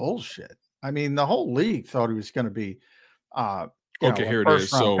bullshit. I mean, the whole league thought he was going to be, here it is.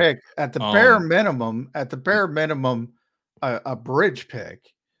 So pick at the bare minimum. At the bare minimum, a bridge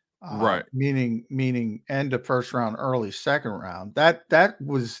pick, right? Meaning end of first round, early second round. That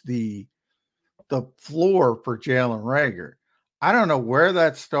was the floor for Jalen Reagor. I don't know where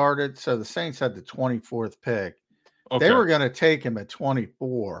that started. So the Saints had the 24th pick. Okay. They were going to take him at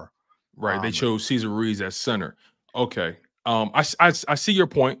 24. Right. They chose Cesar Ruiz as center. Okay. I see your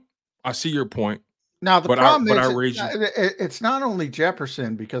point. I see your point. Now the problem I is raise you. it's not only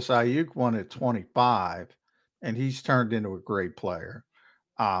Jefferson because Ayuk won at 25, and he's turned into a great player.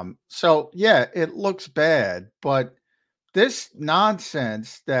 So yeah, it looks bad, but this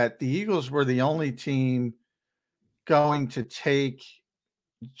nonsense that the Eagles were the only team going to take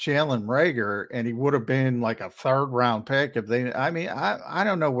Jalen Reagor, and he would have been like a 3rd-round pick if they. I mean, I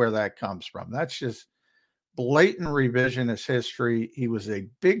don't know where that comes from. That's just blatant revisionist history. He was a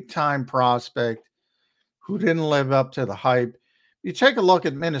big-time prospect who didn't live up to the hype. You take a look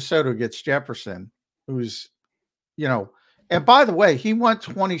at Minnesota gets Jefferson, who's, and by the way, he went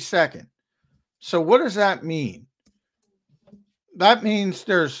 22nd. So what does that mean? That means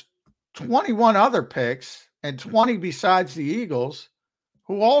there's 21 other picks and 20 besides the Eagles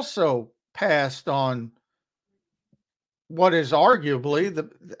who also passed on what is arguably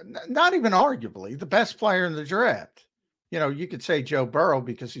not even arguably the best player in the draft. You could say Joe Burrow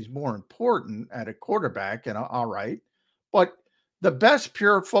because he's more important at a quarterback, and all right. But the best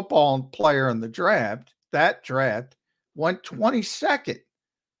pure football player in the draft, went 22nd.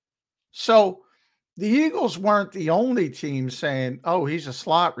 So the Eagles weren't the only team saying, oh, he's a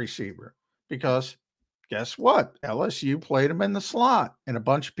slot receiver, because guess what? LSU played him in the slot, and a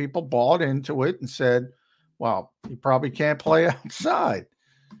bunch of people bought into it and said, well, he probably can't play outside.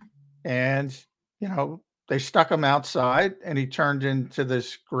 And, they stuck him outside, and he turned into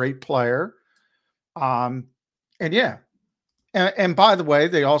this great player. And by the way,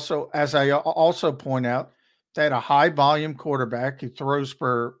 they also, as I also point out, they had a high volume quarterback who throws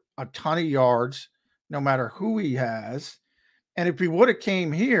for a ton of yards, no matter who he has. And if he would have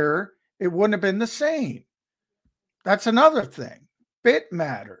came here, it wouldn't have been the same. That's another thing. Fit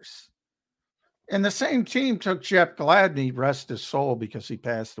matters. And the same team took Jeff Gladney, rest his soul, because he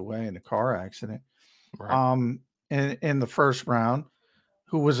passed away in a car accident. Right. In the 1st round,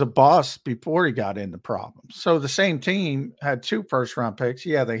 who was a bust before he got into problems. So the same team had 2 first-round picks.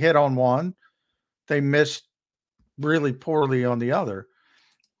 Yeah, they hit on one. They missed really poorly on the other.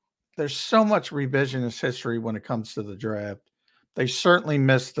 There's so much revisionist history when it comes to the draft. They certainly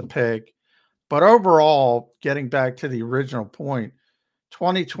missed the pick. But overall, getting back to the original point,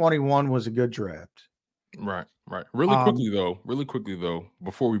 2021 was a good draft. Right. Really quickly though,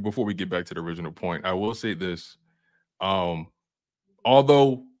 before we get back to the original point, I will say this.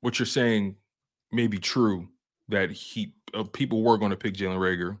 Although what you're saying may be true, that people were going to pick Jalen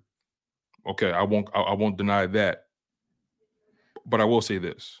Reagor. Okay, I won't deny that. But I will say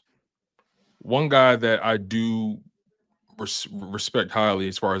this. One guy that I do respect highly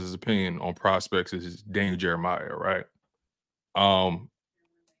as far as his opinion on prospects is Daniel Jeremiah, right?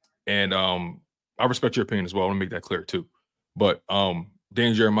 I respect your opinion as well. I want to make that clear too. But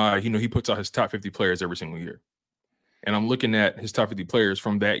Daniel Jeremiah, he puts out his top 50 players every single year. And I'm looking at his top 50 players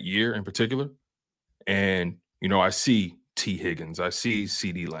from that year in particular. And, I see T. Higgins. I see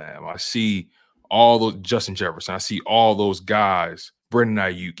C.D. Lamb. I see all those, Justin Jefferson. I see all those guys. Brandon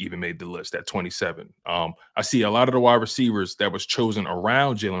Ayuk even made the list at 27. I see a lot of the wide receivers that was chosen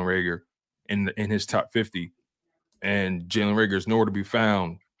around Jalen Reagor in his top 50. And Jalen Reagor is nowhere to be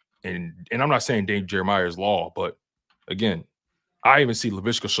found. And I'm not saying Daniel Jeremiah is law, but again, I even see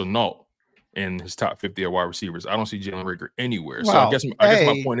Laviska Shenault in his top 50 of wide receivers. I don't see Jalen Reagor anywhere. Well, so I guess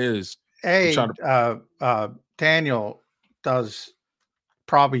my point is, Daniel does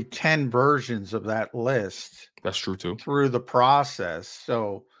probably 10 versions of that list. That's true too. Through the process.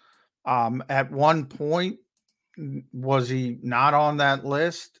 So at one point, was he not on that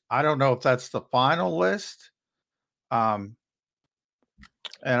list? I don't know if that's the final list. And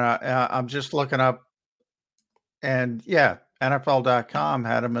I'm just looking up, and yeah, NFL.com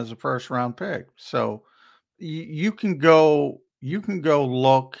had him as a 1st-round pick. So you can go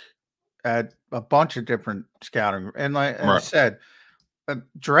look at a bunch of different scouting. And like I said,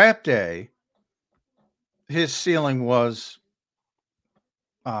 draft day, his ceiling was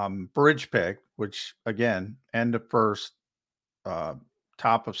bridge pick, which again, end of 1st,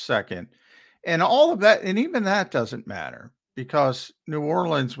 top of 2nd, and all of that. And even that doesn't matter because New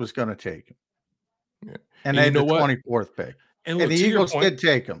Orleans was going to take him. Yeah. And they had the 24th pick. And the Eagles did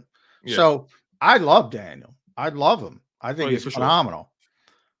take him. Yeah. So I love Daniel. I love him. I think he's phenomenal. Sure.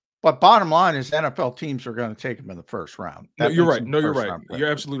 But bottom line is NFL teams are going to take him in the 1st round. You're right. You're right. You're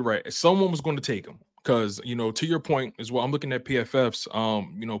absolutely right. Someone was going to take him because, to your point as well, I'm looking at PFF's,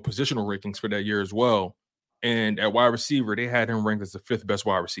 positional rankings for that year as well. And at wide receiver, they had him ranked as the 5th best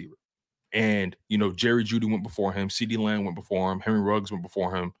wide receiver. And, Jerry Jeudy went before him. C.D. Lamb went before him. Henry Ruggs went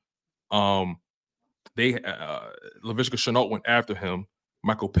before him. Laviska Shenault went after him.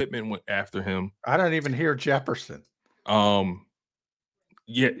 Michael Pittman went after him. I don't even hear Jefferson.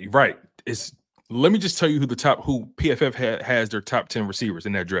 Yeah, right. Let me just tell you who PFF has their top 10 receivers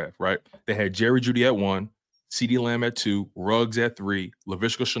in that draft, right? They had Jerry Jeudy at 1, CeeDee Lamb at 2, Ruggs at 3,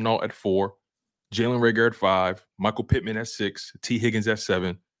 Laviska Shenault at 4, Jalen Reagor at 5, Michael Pittman at 6, T. Higgins at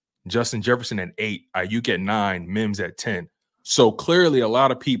 7, Justin Jefferson at 8, Ayuk at 9, Mims at 10. So clearly a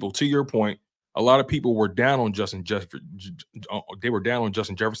lot of people, to your point, a lot of people were down on Justin Jefferson. They were down on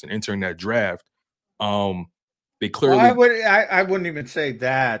Justin Jefferson entering that draft. They clearly I wouldn't even say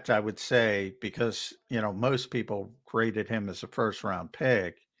that. I would say because most people graded him as a first round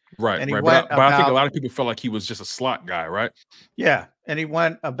pick, right. And he Right. went But I think a about lot of people felt like he was just a slot guy, right? yeah, and he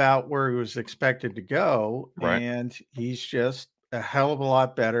went about where he was expected to go, Right. and he's just a hell of a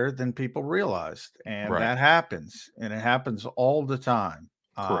lot better than people realized, and Right. that happens, and it happens all the time.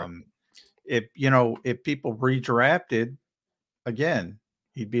 Correct. If people redrafted again,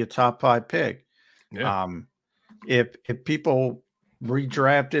 he'd be a top 5 pick. Yeah. If people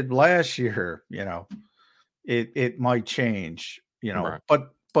redrafted last year, it might change, Right.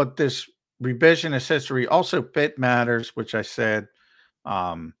 but this revisionist history also fit matters, which I said,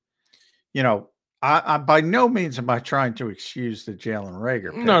 I by no means am I trying to excuse the Jalen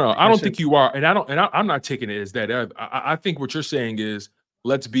Reagor pick. No, I don't because think you are, and I'm not taking it as that. I think what you're saying is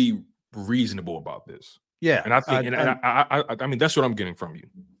let's be reasonable about this. yeah, And I think, I mean, that's what I'm getting from you.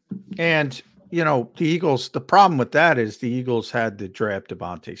 and the Eagles. The problem with that is the Eagles had to draft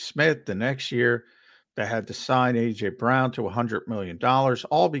Devontae Smith the next year. They had to sign AJ Brown to $100 million,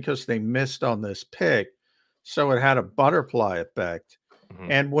 all because they missed on this pick. So it had a butterfly effect. Mhm.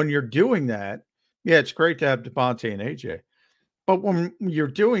 And when you're doing that, yeah, it's great to have Devontae and AJ. But when you're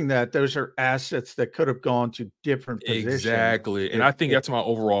doing that, those are assets that could have gone to different positions. Exactly. And I think that's my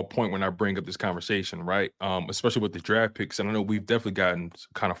overall point when I bring up this conversation, right? Especially with the draft picks. And I know we've definitely gotten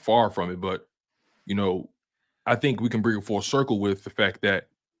kind of far from it, but I think we can bring it full circle with the fact that,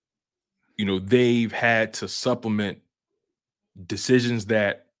 they've had to supplement decisions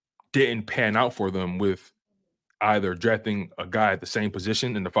that didn't pan out for them with either drafting a guy at the same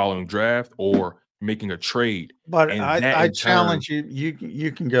position in the following draft or making a trade. But And I challenge you.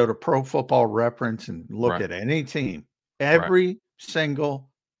 You can go to Pro Football Reference and look Right. at any team, every single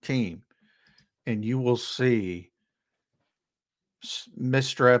team, and you will see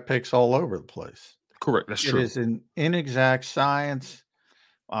missed draft picks all over the place. Correct. That's true. It is an inexact science.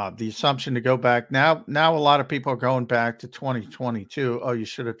 The assumption to go back now a lot of people are going back to 2022. Oh, you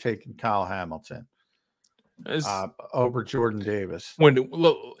should have taken Kyle Hamilton over Jordan Davis. When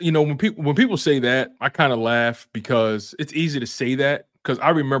people say that, I kind of laugh because it's easy to say that because I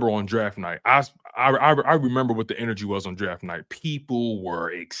remember on draft night, I remember what the energy was on draft night. People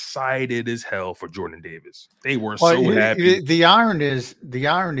were excited as hell for Jordan Davis. They were so happy. The irony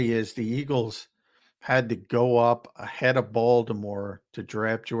is the Eagles had to go up ahead of Baltimore to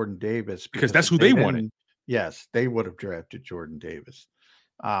draft Jordan Davis because that's who they wanted. Yes, they would have drafted Jordan Davis.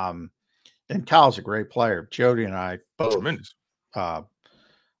 And Kyle's a great player. Jody and I both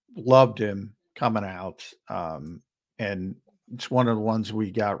loved him coming out. And it's one of the ones we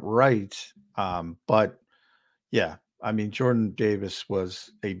got right. But yeah, I mean, Jordan Davis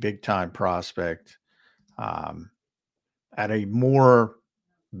was a big time prospect at a more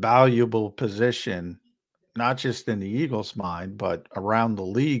valuable position, not just in the Eagles' mind, but around the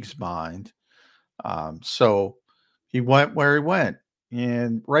league's mind. So he went where he went.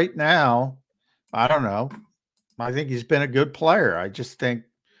 And right now, I don't know. I think he's been a good player. I just think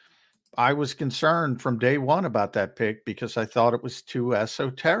I was concerned from day one about that pick because I thought it was too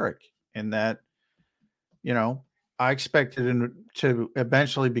esoteric and that, I expected him to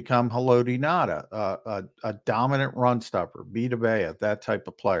eventually become Haloti Ngata, a dominant run stopper, Vita Vea, that type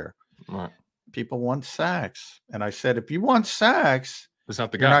of player. Right. People want sacks. And I said, if you want sacks, that's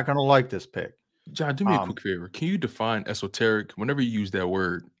not the you're guy. not going to like this pick. John, do me a quick favor. Can you define esoteric? Whenever you use that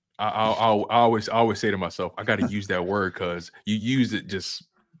word, I always say to myself, I got to use that word because you use it just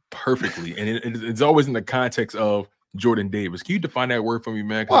perfectly. And it's always in the context of Jordan Davis. Can you define that word for me,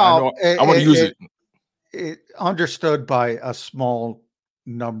 man? Well, I want to use it. It understood by a small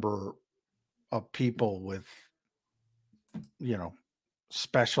number of people with,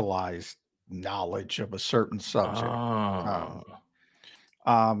 specialized knowledge of a certain subject.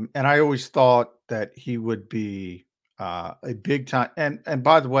 And I always thought that he would be a big time. And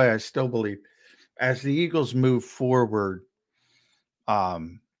by the way, I still believe as the Eagles move forward,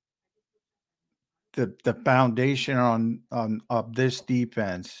 the foundation of this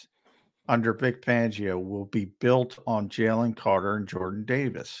defense under Vic Fangio will be built on Jalen Carter and Jordan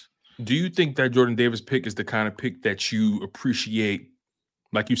Davis. Do you think that Jordan Davis pick is the kind of pick that you appreciate?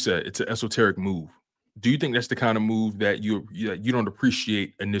 Like you said, it's an esoteric move. do you think that's the kind of move that you don't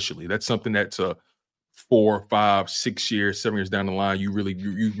appreciate initially? That's something that's 4, 5, 6 years, 7 years down the line, you really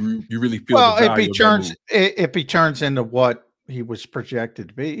feel the value of that move. If he turns into what he was projected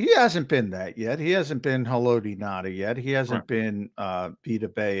to be, he hasn't been that yet. He hasn't been Haloti Nada yet. He hasn't been Vita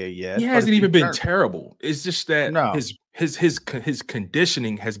Bea yet. He hasn't even been terrible. It's just that No. his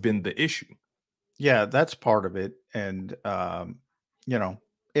conditioning has been the issue. Yeah, that's part of it. And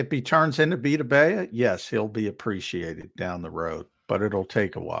if he turns into Vita Bea, yes, he'll be appreciated down the road, but it'll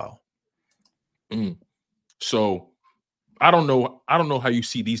take a while. So I don't know how you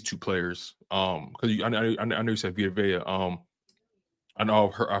see these two players. Because I know you said Vita Vea. I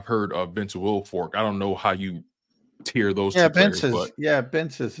know I've heard of Vince Wilfork. I don't know how you tier those two players.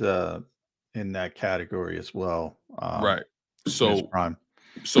 Vince is in that category as well. Right. So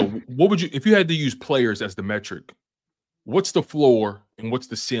what would you, if you had to use players as the metric, what's the floor and what's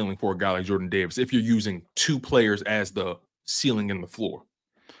the ceiling for a guy like Jordan Davis if you're using two players as the ceiling and the floor?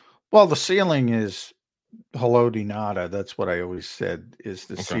 Well, the ceiling is Haloti Nada. That's what I always said is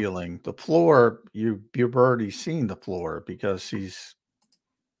the ceiling. The floor, you've already seen the floor because he's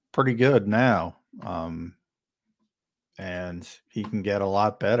pretty good now. And he can get a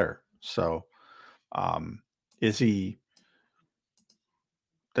lot better. So is he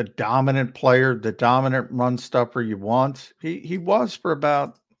the dominant player, the dominant run stuffer you want? He was for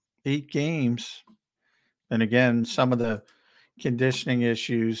about 8 games. And again, some of the conditioning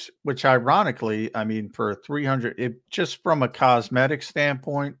issues, which ironically, I mean, for 300, just from a cosmetic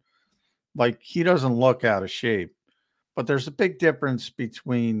standpoint, like he doesn't look out of shape, but there's a big difference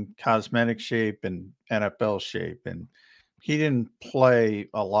between cosmetic shape and NFL shape. And he didn't play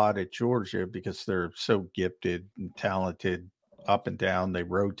a lot at Georgia because they're so gifted and talented up and down. They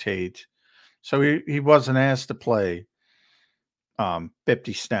rotate. So he wasn't asked to play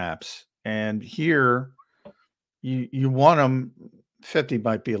 50 snaps. And here you want him, 50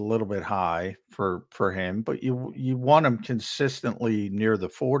 might be a little bit high for him, but you want him consistently near the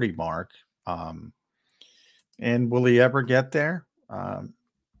 40 mark. And will he ever get there?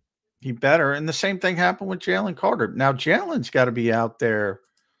 He better. And the same thing happened with Jalen Carter. Now, Jalen's got to be out there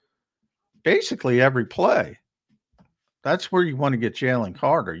basically every play. That's where you want to get Jalen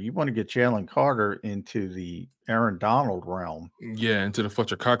Carter. You want to get Jalen Carter into the Aaron Donald realm. Yeah, into the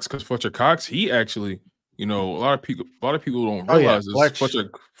Fletcher Cox, because Fletcher Cox, he actually, a lot of people don't realize this.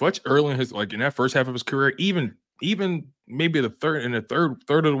 Fletcher early in his, like in that first half of his career, even maybe the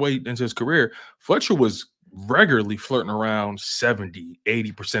third of the way into his career, Fletcher was regularly flirting around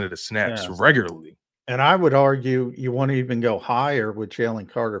 70-80% of the snaps regularly. And I would argue you want to even go higher with Jalen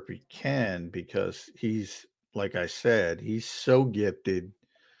Carter if you can, because he's, like I said, he's so gifted.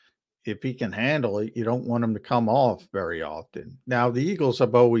 If he can handle it, you don't want him to come off very often. Now, the Eagles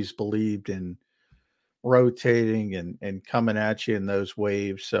have always believed in rotating and coming at you in those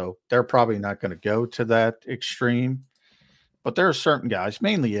waves, so they're probably not going to go to that extreme. But there are certain guys,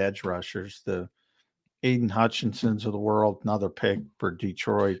 mainly edge rushers, the Aiden Hutchinsons of the world, another pick for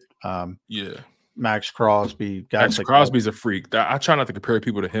Detroit. Max Crosby. Max Crosby's a freak. I try not to compare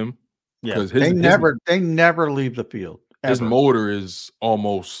people to him. Yeah, they never leave the field. Ever. His motor is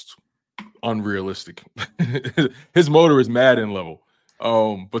almost unrealistic. His motor is Madden level.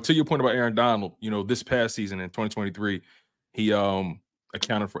 But to your point about Aaron Donald, this past season in 2023, he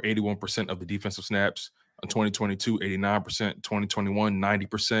accounted for 81% of the defensive snaps. In 2022, 89%. 2021,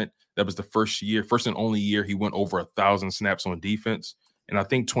 90%. That was the first and only year he went over 1,000 snaps on defense. And I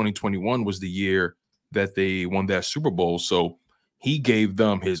think 2021 was the year that they won that Super Bowl. So he gave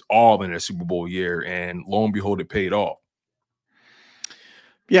them his all in that Super Bowl year, and lo and behold, it paid off.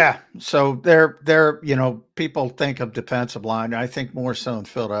 Yeah. So they're people think of defensive line. I think more so in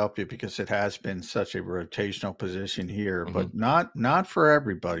Philadelphia because it has been such a rotational position here, but not for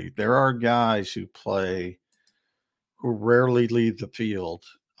everybody. There are guys who rarely leave the field,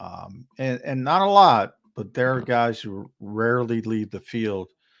 and not a lot, but there are guys who rarely leave the field.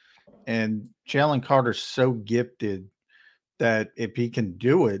 And Jalen Carter's so gifted that if he can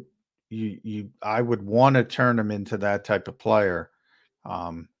do it, I would want to turn him into that type of player.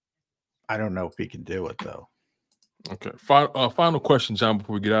 I don't know if he can do it though. Okay. Final question, John,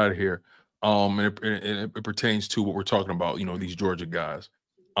 before we get out of here. And it pertains to what we're talking about, these Georgia guys.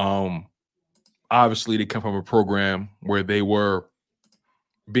 Obviously they come from a program where they were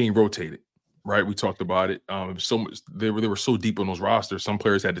being rotated, right? We talked about it. So much, they were so deep on those rosters. Some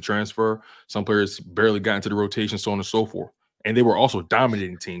players had to transfer, some players barely got into the rotation, so on and so forth. And they were also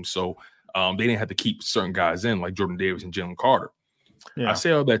dominating teams. So they didn't have to keep certain guys in like Jordan Davis and Jalen Carter. Yeah. I say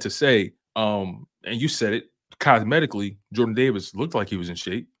all that to say, and you said it, cosmetically, Jordan Davis looked like he was in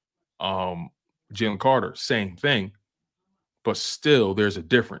shape. Jalen Carter, same thing, but still there's a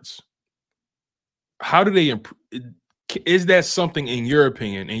difference. How do they improve? Is that something, in your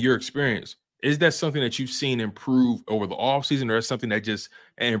opinion, in your experience, is that something that you've seen improve over the offseason, or is something that just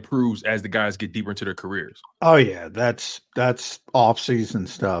improves as the guys get deeper into their careers? Oh yeah, that's off-season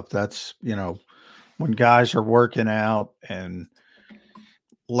stuff. That's, when guys are working out and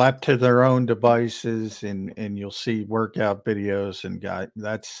left to their own devices, and you'll see workout videos, and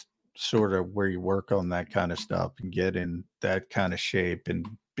that's sort of where you work on that kind of stuff and get in that kind of shape and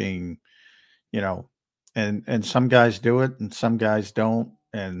being, and some guys do it and some guys don't.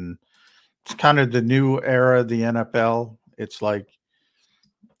 And it's kind of the new era of the NFL. It's like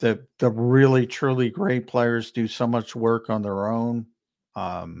the really, truly great players do so much work on their own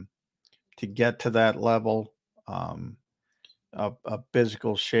to get to that level of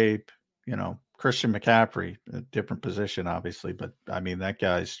physical shape. Christian McCaffrey, a different position, obviously, but I mean, that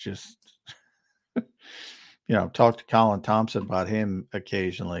guy's just, talk to Colin Thompson about him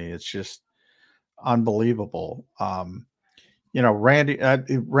occasionally. It's just unbelievable.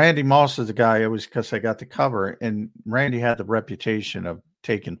 Randy Moss is a guy it was because I got to cover, and Randy had the reputation of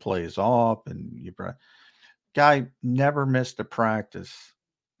taking plays off, and guy never missed a practice,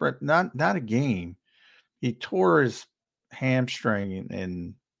 but not a game. He tore his hamstring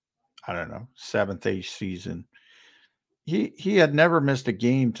in I don't know, 7th, 8th season. He had never missed a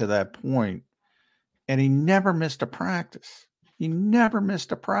game to that point, and he never missed a practice.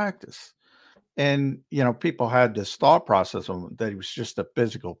 And, people had this thought process of him that he was just a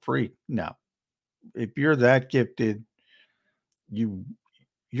physical freak. No, if you're that gifted,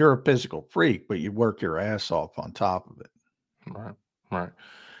 you're a physical freak, but you work your ass off on top of it. Right.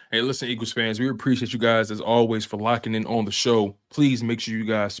 Hey, listen, Eagles fans, we appreciate you guys, as always, for locking in on the show. Please make sure you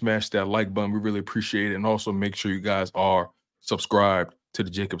guys smash that like button. We really appreciate it. And also make sure you guys are subscribed to the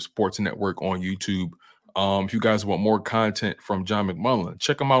Jacob Sports Network on YouTube. If you guys want more content from John McMullen,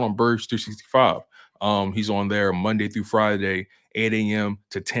 check him out on Birds 365. He's on there Monday through Friday, 8 a.m.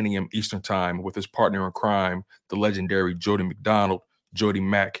 to 10 a.m. Eastern time with his partner in crime, the legendary Jody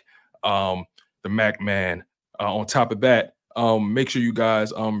Mack, the Mac Man. On top of that, make sure you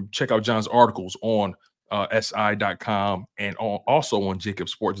guys check out John's articles on si.com and also on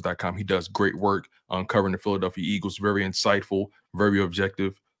jacobsports.com. He does great work covering the Philadelphia Eagles. Very insightful, very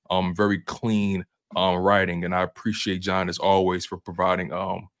objective, very clean writing. And I appreciate John, as always, for providing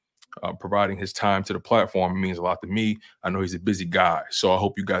his time to the platform. It means a lot to me. I know he's a busy guy, so I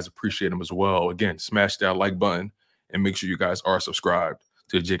hope you guys appreciate him as well. Again, smash that like button and make sure you guys are subscribed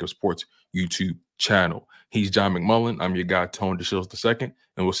to the Jacob Sports YouTube channel. He's John McMullen. I'm your guy, Tone DeShields II,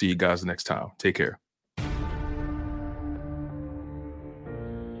 and we'll see you guys next time. Take care.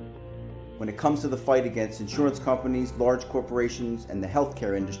 When it comes to the fight against insurance companies, large corporations, and the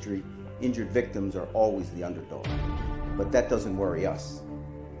healthcare industry, injured victims are always the underdog. But that doesn't worry us.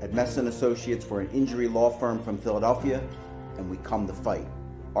 At Messon Associates, we're an injury law firm from Philadelphia, and we come to fight.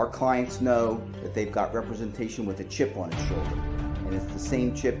 Our clients know that they've got representation with a chip on its shoulder, and it's the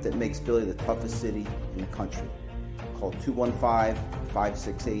same chip that makes Philly the toughest city in the country. Call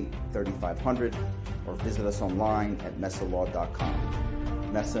 215-568-3500 or visit us online at messalaw.com.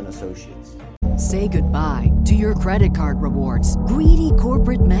 Messon Associates. Say goodbye to your credit card rewards. Greedy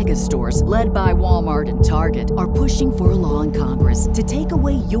corporate mega stores, led by Walmart and Target, are pushing for a law in Congress to take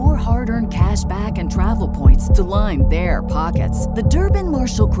away your hard-earned cash back and travel points to line their pockets. The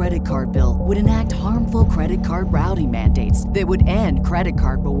Durbin-Marshall credit card bill would enact harmful credit card routing mandates that would end credit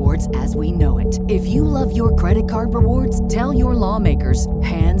card rewards as we know it. If you love your credit card rewards, tell your lawmakers,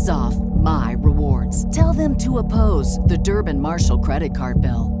 hands off my rewards. Tell them to oppose the Durbin-Marshall credit card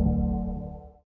bill.